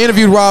 I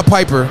interviewed Rob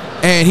Piper,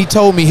 and he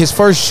told me his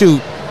first shoot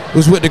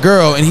was with the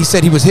girl, and he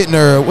said he was hitting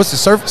her. What's the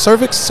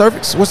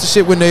cervix? What's the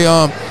shit when they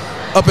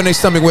up in their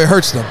stomach where it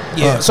hurts them?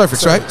 Yeah,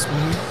 cervix, right?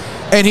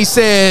 Mm-hmm. And he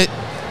said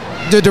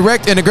the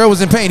girl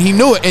was in pain. He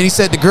knew it, and he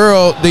said the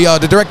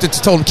director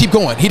told him keep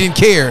going. He didn't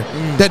care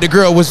that the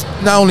girl was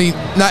not only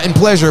not in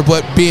pleasure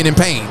but being in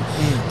pain.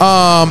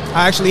 I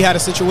actually had a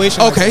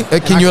situation. Okay,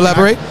 can you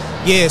elaborate?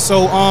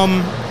 So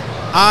I'm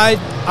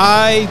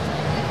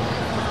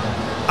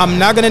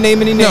not gonna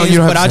name any names,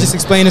 but I'll just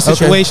explain the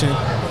situation.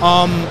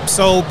 Okay.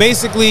 So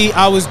basically,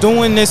 I was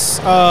doing this.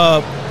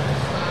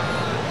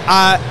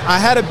 I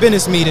had a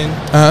business meeting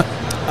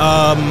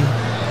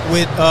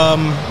with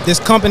this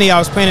company I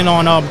was planning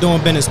on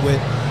doing business with,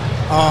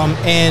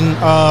 and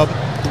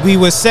we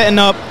were setting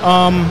up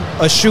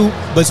a shoot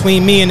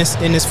between me and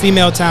this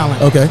female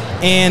talent. Okay.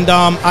 And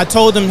I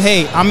told them,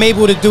 hey, I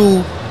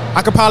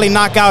could probably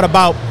knock out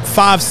about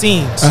 5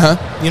 scenes. You know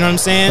what I'm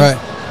saying? Right.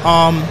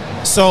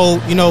 So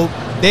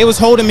they was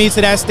holding me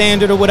to that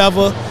standard or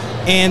whatever,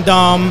 and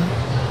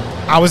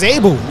I was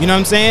able, you know what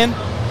I'm saying?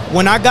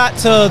 When I got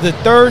to the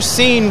third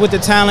scene with the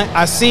talent,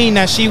 I seen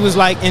that she was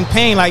like in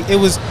pain. Like it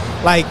was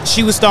like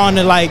she was starting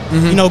to like,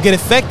 you know, get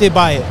affected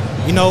by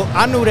it. You know,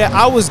 I knew that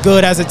I was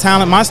good as a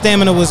talent. My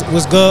stamina was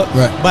good.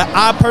 Right. But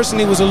I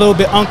personally was a little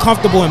bit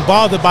uncomfortable and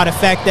bothered by the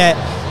fact that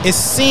it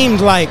seemed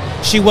like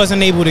she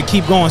wasn't able to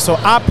keep going. So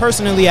I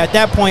personally, at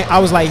that point, I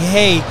was like,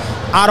 hey,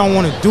 I don't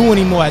want to do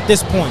anymore at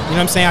this point. You know what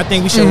I'm saying? I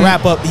think we should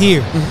wrap up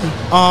here.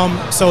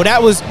 So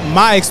that was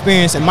my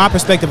experience and my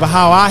perspective of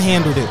how I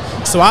handled it.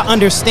 So I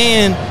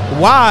understand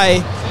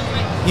why,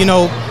 you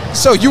know.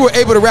 So you were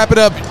able to wrap it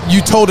up.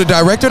 You told the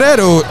director that,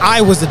 or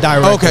I was the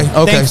director.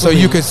 Okay. So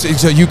you could.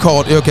 So you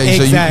called. Okay.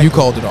 Exactly. So you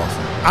called it off.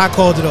 I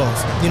called it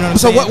off. You know what I'm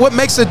saying? So what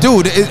makes a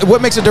dude?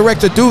 What makes a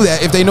director do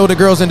that if they know the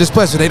girl's in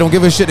displeasure? They don't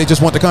give a shit. They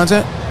just want the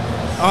content.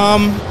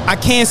 I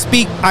can't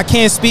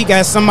speak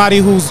as somebody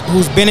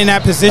who's been in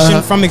that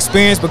position from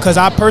experience, because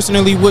I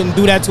personally wouldn't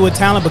do that to a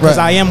talent, because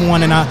I am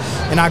one, and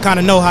I kind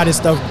of know how this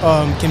stuff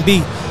can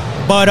be.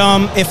 But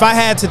if I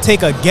had to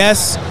take a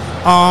guess,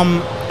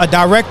 a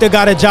director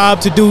got a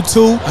job to do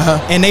too,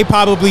 and they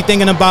probably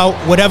thinking about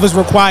whatever's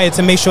required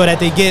to make sure that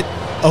they get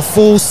a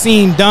full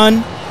scene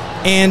done.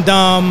 And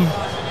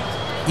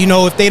you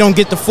know, if they don't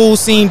get the full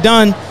scene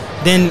done,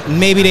 then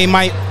maybe they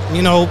might,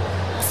 you know,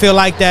 feel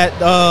like that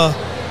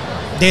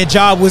their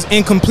job was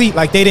incomplete,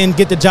 like they didn't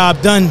get the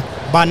job done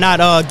by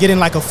not getting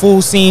like a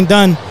full scene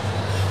done.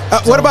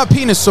 What about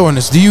penis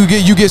soreness? Do you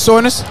get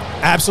soreness?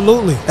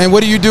 Absolutely. And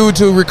what do you do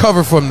to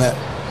recover from that?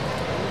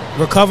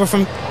 Recover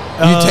from?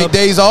 You take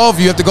days off.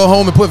 You have to go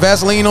home and put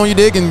Vaseline on your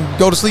dick and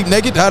go to sleep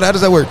naked. How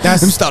does that work?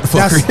 Let me stop the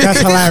fuckery.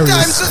 That's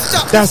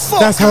hilarious.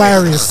 That's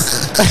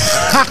hilarious.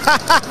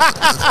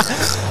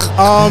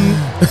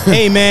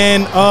 Hey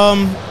man,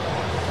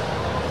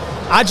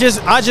 I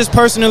just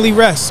personally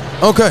rest.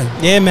 Okay.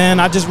 Yeah, man,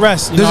 I just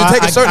rest. Does it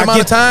take a certain amount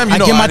of time? You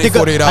know, I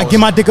give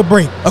my dick a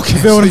break. Okay. You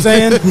feel what I'm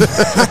saying?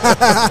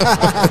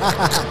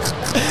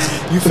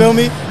 You feel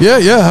me?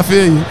 Yeah, I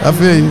feel you.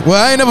 Well,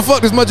 I ain't never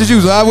fucked as much as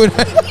you, so I would.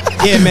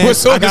 Yeah, man.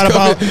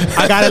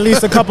 I got at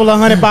least a couple of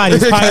 100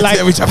 bodies.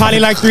 Probably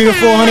like 300 to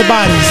 400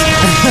 bodies,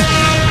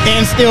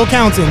 and still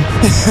counting.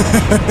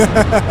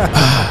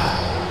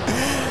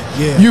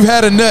 Yeah. You've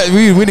had a nut.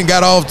 We didn't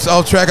got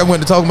off track. I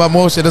went to talk about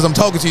more shit. As I'm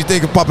talking to you,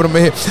 think of popping in my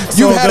head.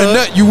 You've had a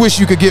nut you wish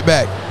you could get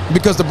back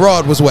because the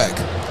broad was whack.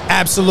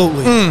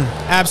 Absolutely.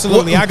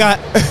 Absolutely.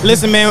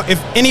 Listen, man,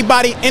 if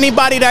anybody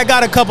that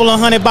got a couple of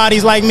 100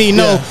 bodies like me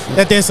know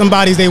that there's some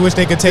bodies they wish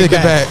they could take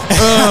back.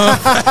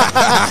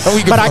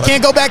 But I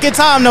can't go back in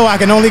time, no. I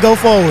can only go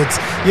forwards.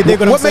 You dig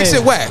what I'm saying? What makes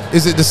it whack?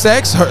 Is it the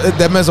sex?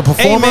 That man's a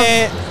performer?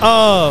 Hey, man,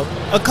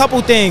 a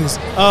couple things.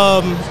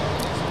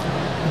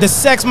 The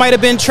sex might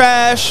have been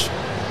trash.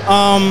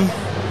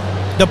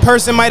 The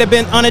person might have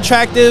been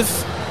unattractive.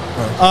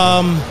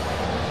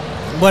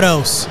 What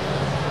else?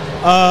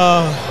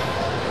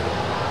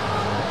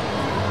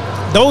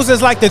 Those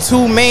is like the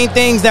two main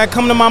things that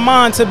come to my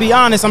mind, to be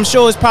honest. I'm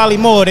sure it's probably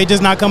more. They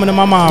just not coming to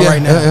my mind right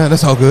now. Yeah,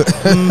 that's all good.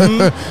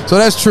 So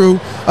that's true.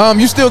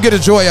 You still get a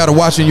joy out of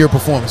watching your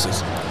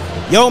performances.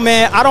 Yo,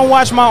 man, I don't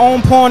watch my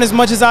own porn as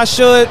much as I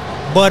should,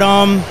 but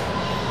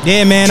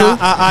yeah, man,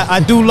 I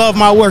do love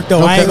my work,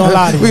 though. Okay. I ain't gonna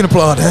lie to you. We can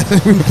applaud that.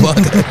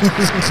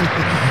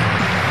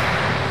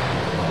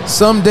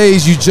 Some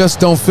days you just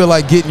don't feel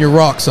like getting your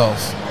rocks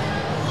off.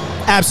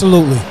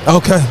 Absolutely.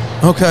 Okay.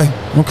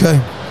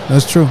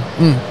 That's true.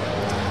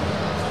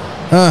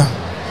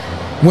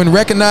 When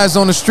recognized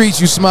on the streets,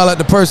 you smile at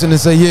the person and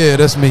say, yeah,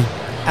 that's me.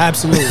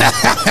 Absolutely.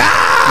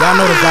 Y'all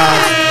know the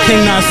vibes.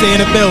 King Nasir in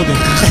the building.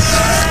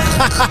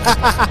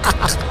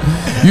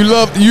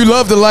 You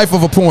love the life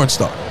of a porn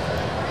star.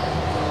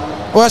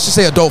 Well, I should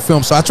say adult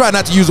film star. I try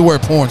not to use the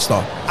word porn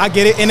star. I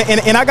get it,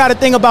 and I got to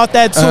think about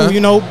that too, you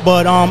know.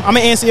 But I'm gonna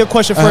answer your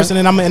question first, and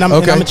then I'm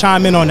gonna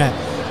chime in on that.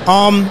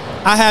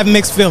 I have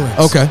mixed feelings.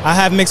 Okay. I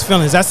have mixed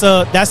feelings. That's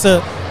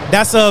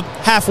a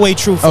halfway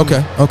truth.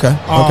 Okay.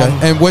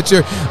 And what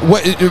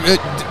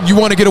you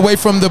want to get away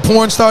from the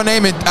porn star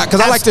name? Because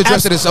I like to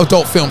address it as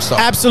adult film star.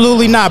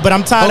 Absolutely not. But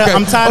I'm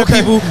tired of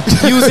people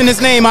using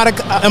this name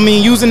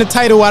using the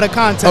title out of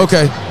context.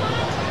 Okay.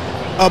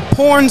 A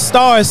porn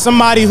star is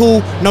somebody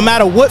who, no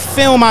matter what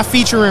film I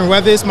feature in,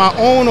 whether it's my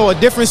own or a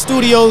different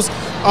studio's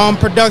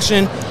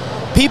production,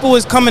 people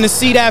is coming to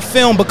see that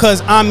film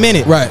because I'm in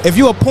it. Right. If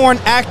you're a porn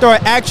actor or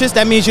actress,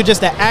 that means you're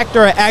just an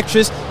actor or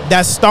actress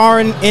that's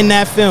starring in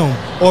that film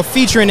or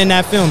featuring in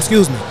that film.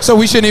 Excuse me. So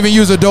we shouldn't even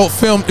use adult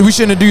film. We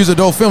shouldn't use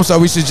adult film star.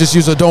 We should just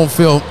use adult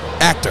film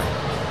actor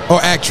or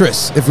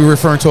actress if we're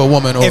referring to a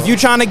woman. Or if you're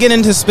trying to get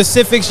into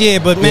specifics, yeah,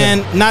 but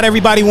man, not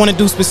everybody want to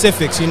do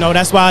specifics. You know,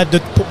 that's why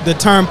the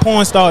term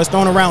porn star is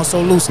thrown around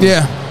so loosely.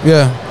 Yeah.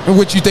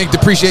 Which you think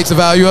depreciates the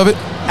value of it?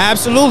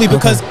 Absolutely,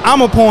 because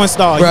I'm a porn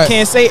star. You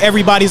can't say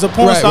everybody's a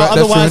porn star.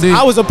 Otherwise,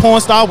 I was a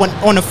porn star when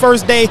on the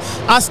first day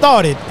I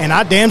started, and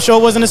I damn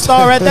sure wasn't a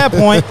star at that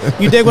point.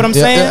 You dig what I'm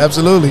saying? Yeah,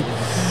 absolutely.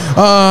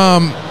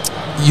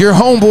 Your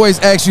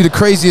homeboys ask you the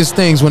craziest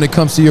things when it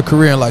comes to your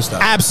career and lifestyle.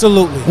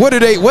 Absolutely. What do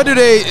they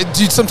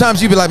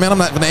sometimes you be like, man, I'm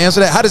not going to answer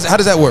that. How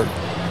does that work?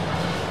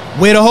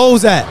 Where the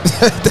hoes at?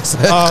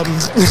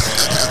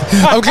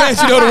 I'm glad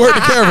you know the word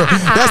to camera.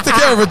 That's the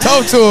camera.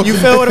 Talk to him. You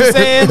feel what I'm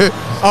saying?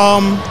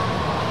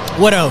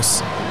 What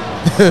else?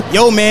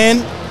 Yo,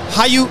 man,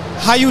 how you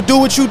do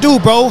what you do,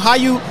 bro? How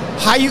you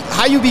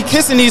be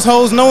kissing these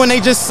hoes knowing they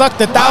just sucked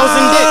 1,000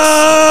 dicks?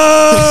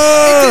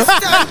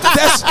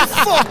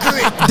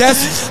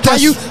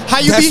 That's you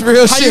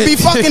be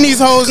fucking these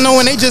hoes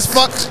knowing they just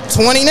fucked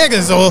 20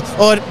 niggas or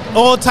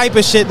all type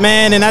of shit,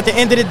 man. And at the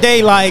end of the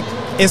day, like,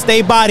 it's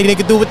their body. They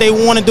can do what they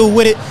want to do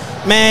with it.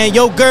 Man,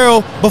 your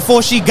girl,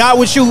 before she got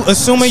with you,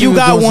 assuming you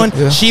got one,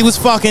 she was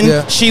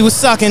fucking, she was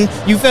sucking.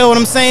 You feel what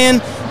I'm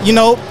saying? You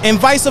know, and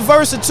vice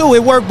versa, too.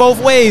 It worked both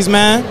ways,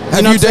 man.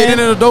 Have you dated in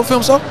an adult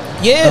film show?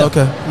 Yeah. Oh,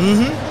 okay.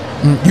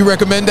 Mm-hmm. You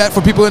recommend that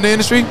for people in the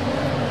industry?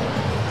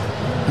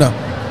 No.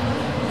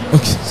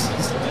 Okay.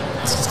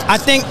 I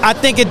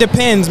think it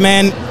depends,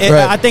 man.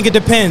 I think it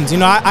depends. You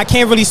know, I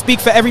can't really speak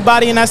for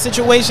everybody in that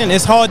situation.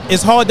 It's hard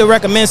to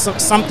recommend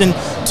something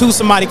to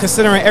somebody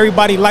considering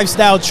everybody's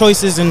lifestyle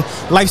choices and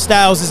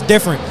lifestyles is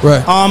different.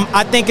 Right.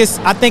 I think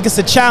it's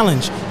a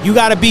challenge. You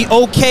got to be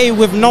okay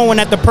with knowing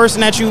that the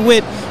person that you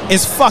with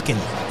is fucking.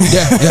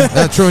 Yeah,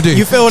 that's true indeed.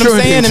 You feel what I'm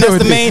saying? And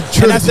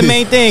that's the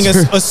main thing.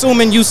 Is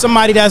assuming you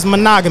somebody that's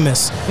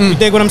monogamous. You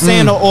dig what I'm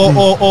saying?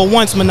 Or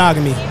wants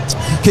monogamy.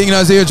 King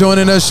Nasir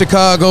joining us,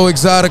 Chicago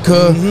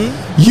Exotica.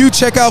 You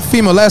check out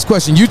female. Last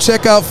question. You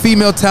check out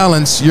female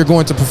talents you're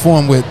going to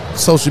perform with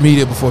social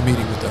media before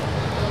meeting with them.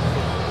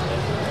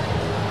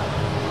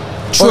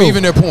 True. Or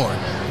even their porn.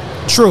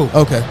 True.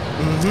 Okay.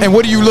 And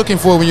what are you looking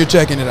for when you're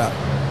checking it out?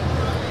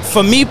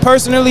 For me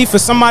personally, for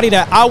somebody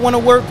that I want to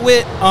work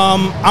with,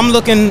 I'm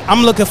looking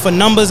for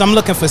numbers. I'm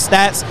looking for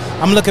stats.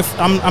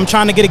 I'm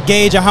trying to get a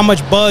gauge of how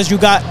much buzz you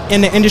got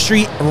in the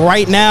industry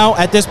right now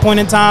at this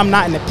point in time,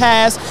 not in the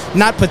past,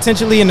 not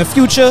potentially in the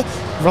future,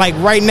 like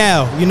right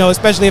now. You know,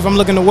 especially if I'm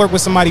looking to work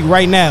with somebody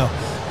right now.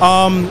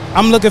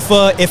 I'm looking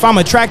for if I'm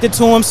attracted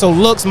to them, so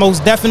looks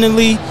most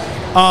definitely.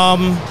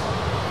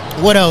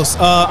 What else?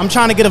 I'm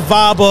trying to get a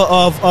vibe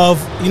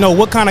of you know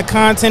what kind of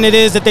content it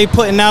is that they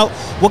putting out,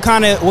 what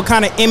kind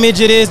of image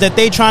it is that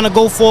they trying to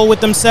go for with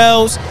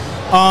themselves.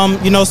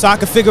 You know, so I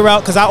can figure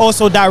out, because I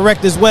also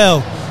direct as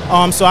well.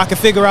 So I can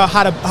figure out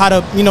how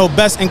to you know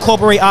best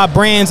incorporate our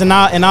brands and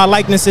our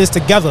likenesses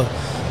together.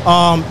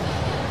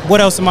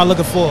 What else am I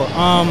looking for?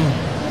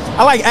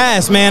 I like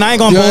ass, man. I ain't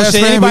gonna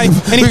bullshit. Anybody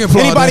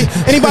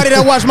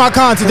that watch my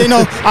content, they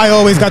know I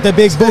always got the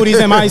big booties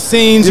in my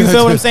scenes. You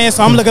feel what I'm saying?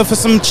 So I'm looking for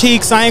some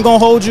cheeks. I ain't gonna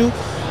hold you. You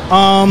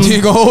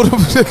ain't gonna hold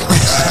them?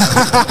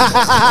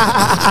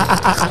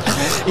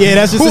 Yeah,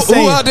 that's just a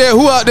saying.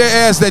 Who out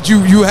there ass that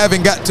you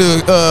haven't got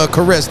to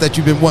caress that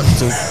you've been wanting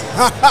to?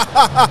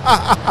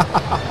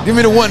 Give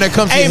me the one that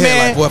comes to your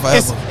head like, boy, if I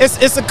ever.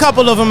 It's a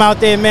couple of them out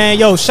there, man.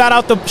 Yo, shout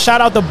out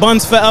to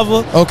Buns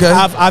Forever. Okay.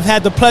 I've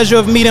had the pleasure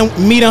of meeting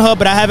her,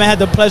 but I haven't had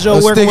the pleasure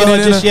of working with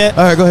her just yet.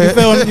 All right, go ahead.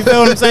 You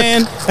feel what I'm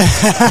saying?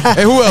 And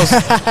who else?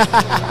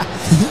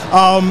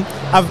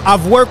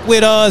 I've worked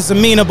with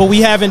Zamina, but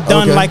we haven't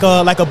done like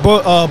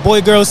a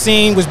boy-girl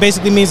scene, which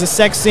basically means a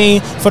sex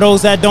scene for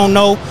those that don't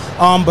know.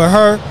 But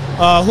her,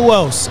 who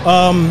else?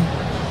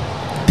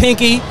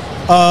 Pinky.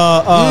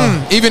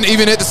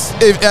 Even at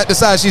the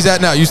size she's at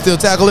now, you still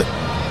tackle it?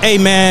 Hey,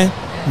 man.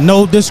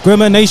 No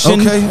discrimination.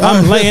 Okay,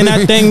 I'm laying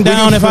that thing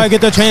down if I get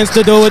the chance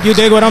to do it. You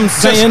dig what I'm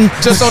saying?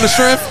 Just on the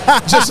strength?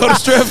 Just on the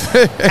strength?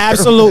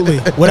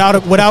 Absolutely.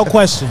 Without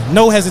question.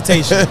 No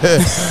hesitation.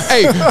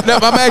 Hey, now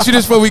I'm gonna ask you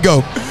this before we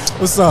go.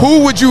 What's up?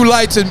 Who would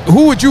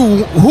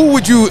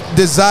you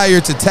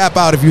desire to tap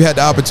out if you had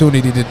the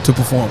opportunity to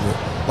perform with?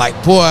 Like,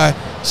 boy,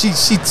 she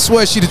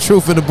swears she the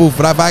truth in the booth,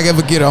 but if I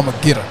ever get her, I'm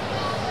gonna get her.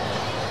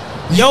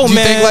 Yo, do you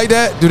man. think like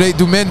that?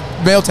 Do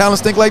male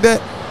talents think like that?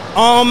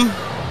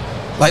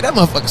 Like that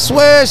motherfucker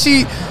swears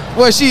she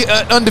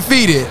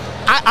undefeated.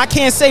 I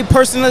can't say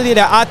personally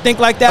that I think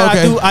like that.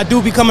 Okay. I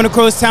do be coming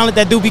across talent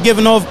that do be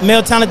giving off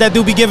male talent that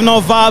do be giving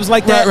off vibes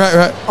like that.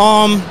 Right.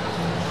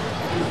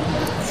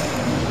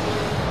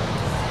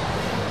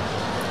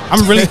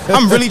 I'm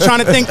really trying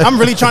to think. I'm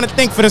really trying to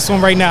think for this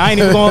one right now. I ain't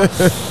even going.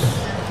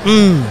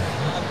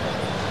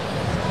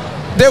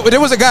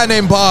 There was a guy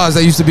named Boz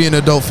that used to be in the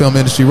adult film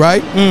industry,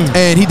 right?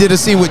 And he did a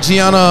scene with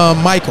Gianna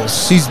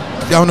Michaels.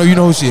 I don't know, you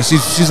know who she is.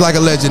 She's like a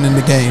legend in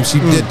the game. She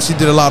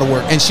did a lot of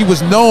work, and she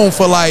was known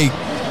for like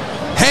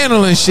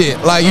handling shit,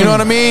 like you know what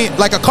I mean,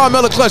 like a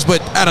Carmela clutch,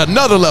 but at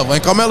another level.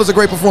 And Carmela's a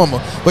great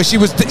performer, but she's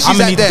I'm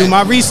gonna need to do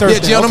my research. Yeah,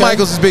 Gianna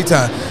Michaels is big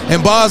time,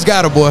 and Boz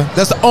got her, boy.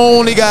 That's the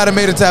only guy that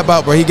made her tap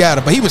out, bro. He got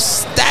her, but he was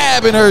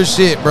stabbing her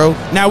shit, bro.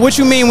 Now, what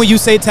you mean when you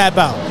say tap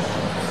out?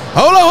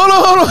 Hold on.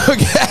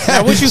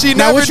 Now, what you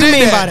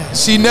mean by that?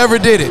 She never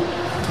did it.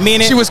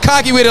 Meaning she was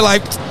cocky with it,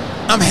 like,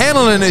 I'm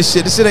handling this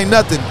shit. This shit ain't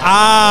nothing.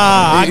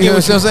 I get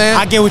what I'm saying.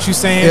 I get what you're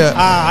saying. Yeah.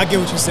 I get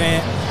what you're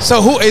saying.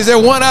 So who is there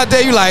one out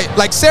there you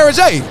like Sarah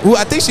J, who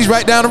I think she's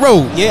right down the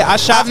road? Yeah,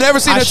 I've never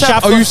seen her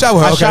tap. Oh, you shot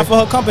with her? I shot for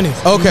her company.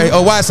 Okay.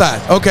 Oh, Wide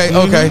Side. Okay.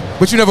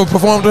 But you never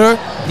performed with her?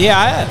 Yeah,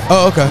 I have.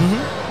 Oh, okay.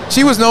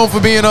 She was known for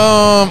being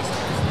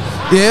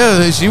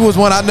yeah, she was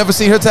one I'd never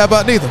seen her tap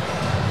out neither.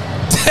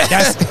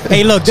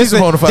 Hey, look, this is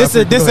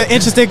an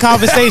interesting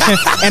conversation,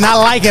 and I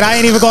like it. I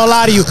ain't even gonna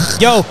lie to you.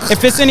 Yo,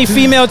 if it's any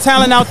female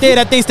talent out there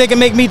that thinks they can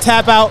make me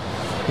tap out,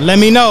 let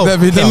me know.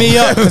 Hit me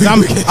up, because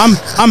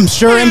I'm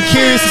sure I'm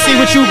curious to see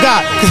what you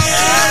got.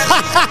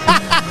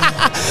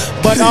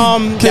 But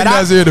King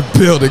Nasir in the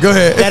building. Go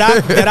ahead.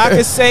 That I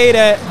could say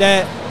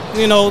that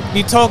you know,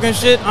 be talking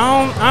shit.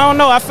 I don't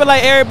know. I feel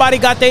like everybody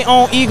got their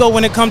own ego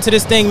when it comes to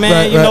this thing,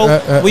 man.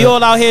 We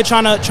all out here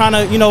trying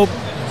to you know,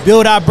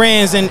 build our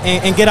brands and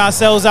get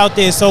ourselves out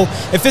there. So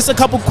if it's a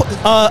couple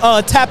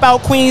tap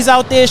out queens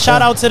out there,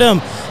 shout out to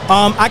them.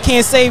 I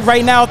can't say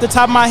right now off the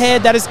top of my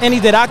head that it's any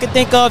that I could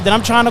think of that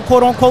I'm trying to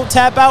quote unquote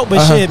tap out,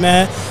 but shit,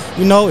 man,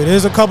 you know, it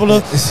is a couple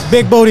of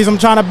big booties I'm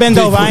trying to bend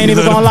over. I ain't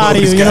even gonna lie to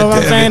you. You know what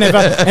I'm saying?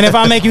 If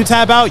I make you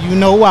tap out, you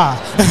know why.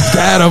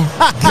 Got him.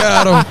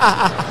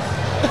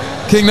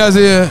 King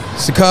Nasir,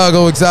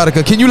 Chicago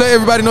Exotica. Can you let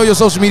everybody know your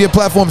social media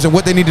platforms and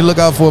what they need to look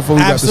out for before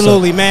we wrap this up?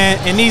 Absolutely, man.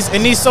 And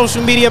these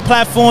social media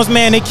platforms,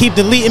 man, they keep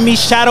deleting me,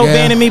 shadow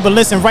banning me. But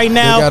listen, right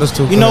now,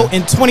 you know,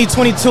 in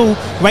 2022,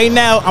 right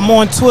now, I'm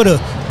on Twitter,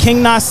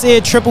 King Nasir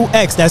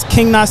XXX. That's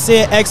King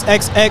Nasir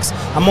XXX.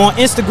 I'm on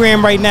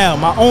Instagram right now.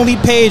 My only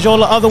page, all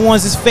the other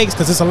ones is fakes,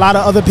 because there's a lot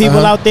of other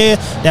people out there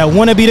that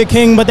want to be the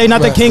king, but they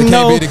not the king.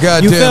 No,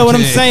 you feel what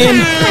I'm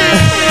saying?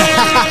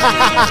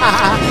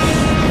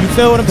 You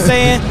feel what I'm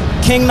saying?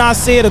 King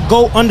Nasir the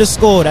GOAT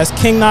 _. That's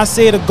King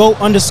Nasir the GOAT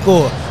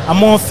 _.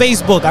 I'm on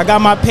Facebook. I got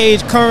my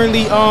page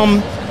currently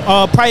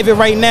private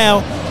right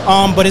now,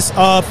 but it's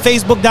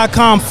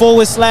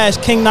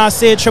facebook.com/King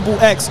Nasir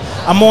XXX.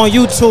 I'm on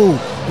YouTube.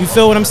 You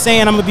feel what I'm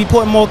saying? I'm gonna be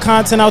putting more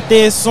content out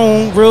there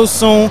soon, real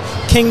soon.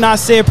 King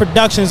Nasir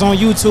Productions on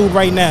YouTube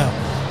right now.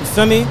 You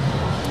feel me?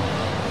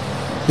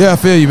 Yeah, I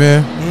feel you,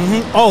 man.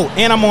 Oh,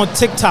 and I'm on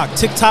TikTok.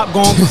 TikTok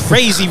going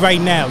crazy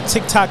right now.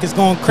 TikTok is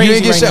going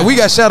crazy right now. We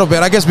got shadow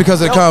banned. I guess because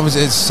of the conference.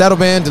 It's shadow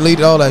banned,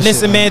 deleted, all that shit.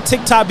 Listen, man,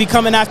 TikTok be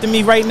coming after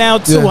me right now,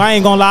 too. I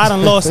ain't gonna lie. I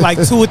done lost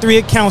like 2 or 3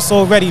 accounts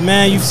already,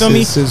 man. You feel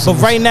me? But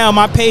right now,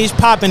 my page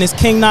popping is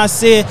King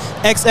Nasir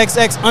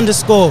XXX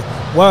 _.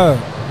 Word.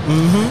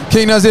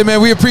 King Nasir, man,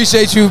 we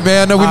appreciate you,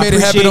 man. I know we made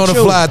it happen on the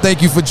fly.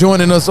 Thank you for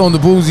joining us on the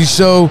Boozy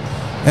Show.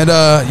 And,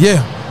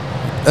 yeah,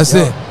 that's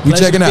it. We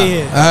checking out. All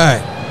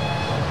right.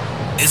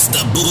 It's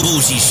the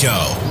Boozy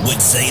Show with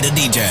Zay the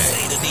DJ.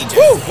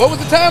 Woo, what was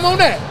the time on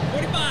that?